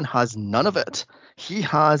Van Dien has none of it. He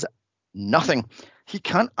has nothing. He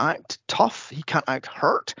can't act tough. He can't act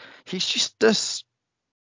hurt. He's just this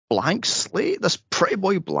blank slate, this pretty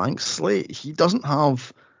boy blank slate. He doesn't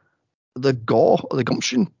have the or the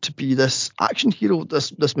gumption to be this action hero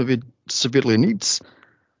this movie severely needs.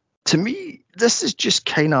 To me, this is just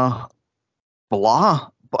kind of blah,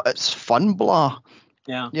 but it's fun blah.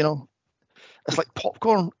 Yeah. It's like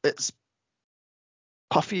popcorn. It's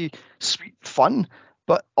puffy, sweet fun,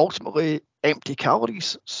 but ultimately empty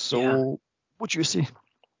calories. So, what do you see?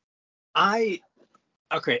 I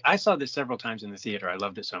saw this several times in the theater. I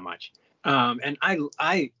loved it so much. And I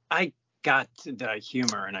got the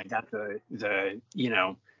humor, and I got the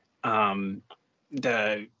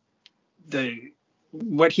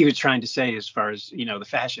what he was trying to say as far as the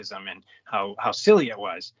fascism and how silly it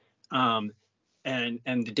was, and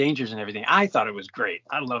the dangers and everything. I thought it was great.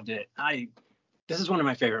 I loved it. This is one of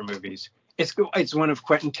my favorite movies. It's one of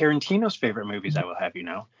Quentin Tarantino's favorite movies, I will have you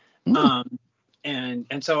know.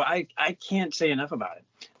 And so I can't say enough about it.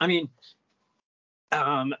 I mean,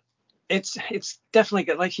 it's definitely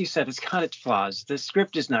good. Like you said, it's got its flaws. The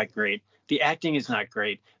script is not great. The acting is not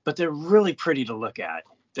great, but they're really pretty to look at.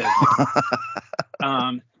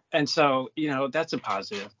 And so that's a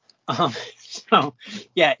positive. So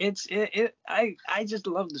yeah, I just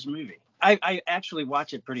love this movie. I actually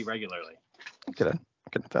watch it pretty regularly. Okay,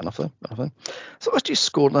 fair enough. So let's just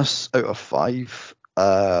score this out of 5.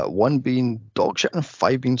 1 being dog shit and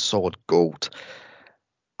 5 being solid gold.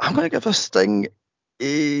 I'm going to give this thing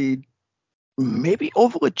a maybe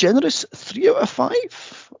overly generous 3 out of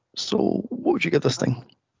 5. So what would you give this thing?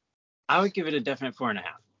 I would give it a definite 4.5.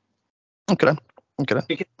 Okay. Just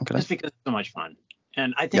because it's so much fun.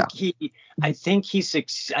 And I think I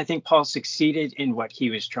think Paul succeeded in what he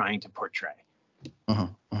was trying to portray.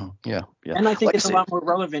 Yeah. And I think it's a lot more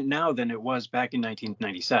relevant now than it was back in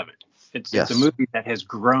 1997. It's a movie that has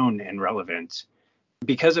grown in relevance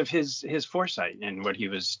because of his foresight and what he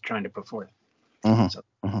was trying to put forth. So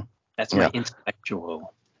that's my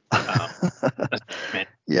intellectual.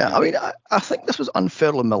 Yeah, I mean, I think this was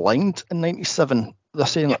unfairly maligned in '97. They're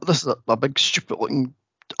saying that this is a big stupid looking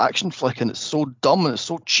action flick and it's so dumb and it's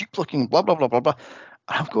so cheap looking, blah blah blah blah blah.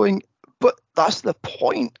 And I'm going, but that's the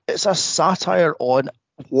point. It's a satire on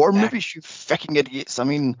war movies, you fucking idiots. I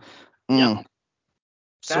mean, Mm.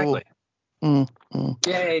 Exactly.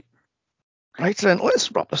 Yay. Right then,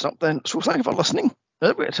 let's wrap this up then. So thank you for listening.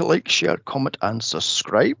 Don't forget to like, share, comment, and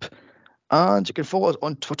subscribe. And you can follow us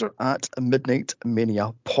on Twitter at Midnight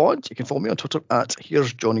Mania Pod. You can follow me on Twitter at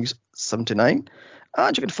Here's Johnny's79.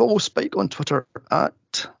 And you can follow Spike on Twitter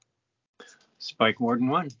at Spike Warden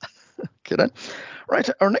 1. Okay then. Right,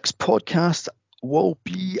 our next podcast will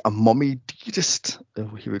be a Mummy Dearest.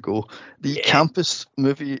 Oh, here we go. The campus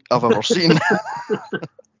movie I've ever seen.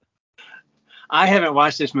 I haven't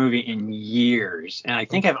watched this movie in years, and I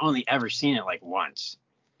think I've only ever seen it like once.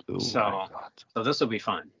 Oh so this will be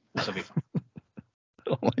fun.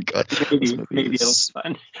 Oh my god. Maybe it'll be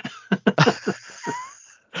fun.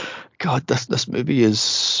 God, this movie is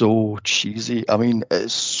so cheesy. I mean,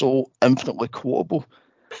 it's so infinitely quotable.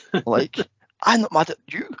 Like, I'm not mad at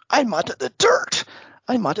you. I'm mad at the dirt.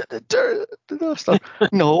 I'm mad at the dirt.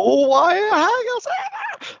 No, why?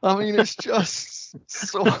 I mean, it's just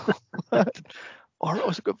so bad. Or it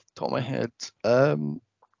was a good top of my head. Oh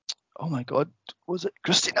my God, was it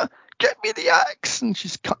Christina? Get me the axe, and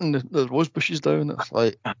she's cutting the rose bushes down. It's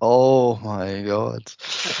like, oh my God.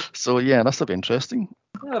 So yeah, this will be interesting.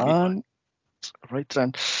 That'll be fun. Right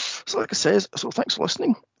then. So like I says, so thanks for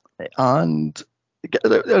listening, and get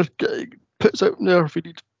it out there, put it out there if you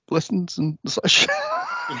need listens and such.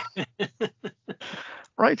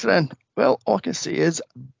 Right then. Well, all I can say is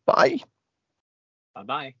bye.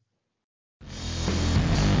 Bye-bye.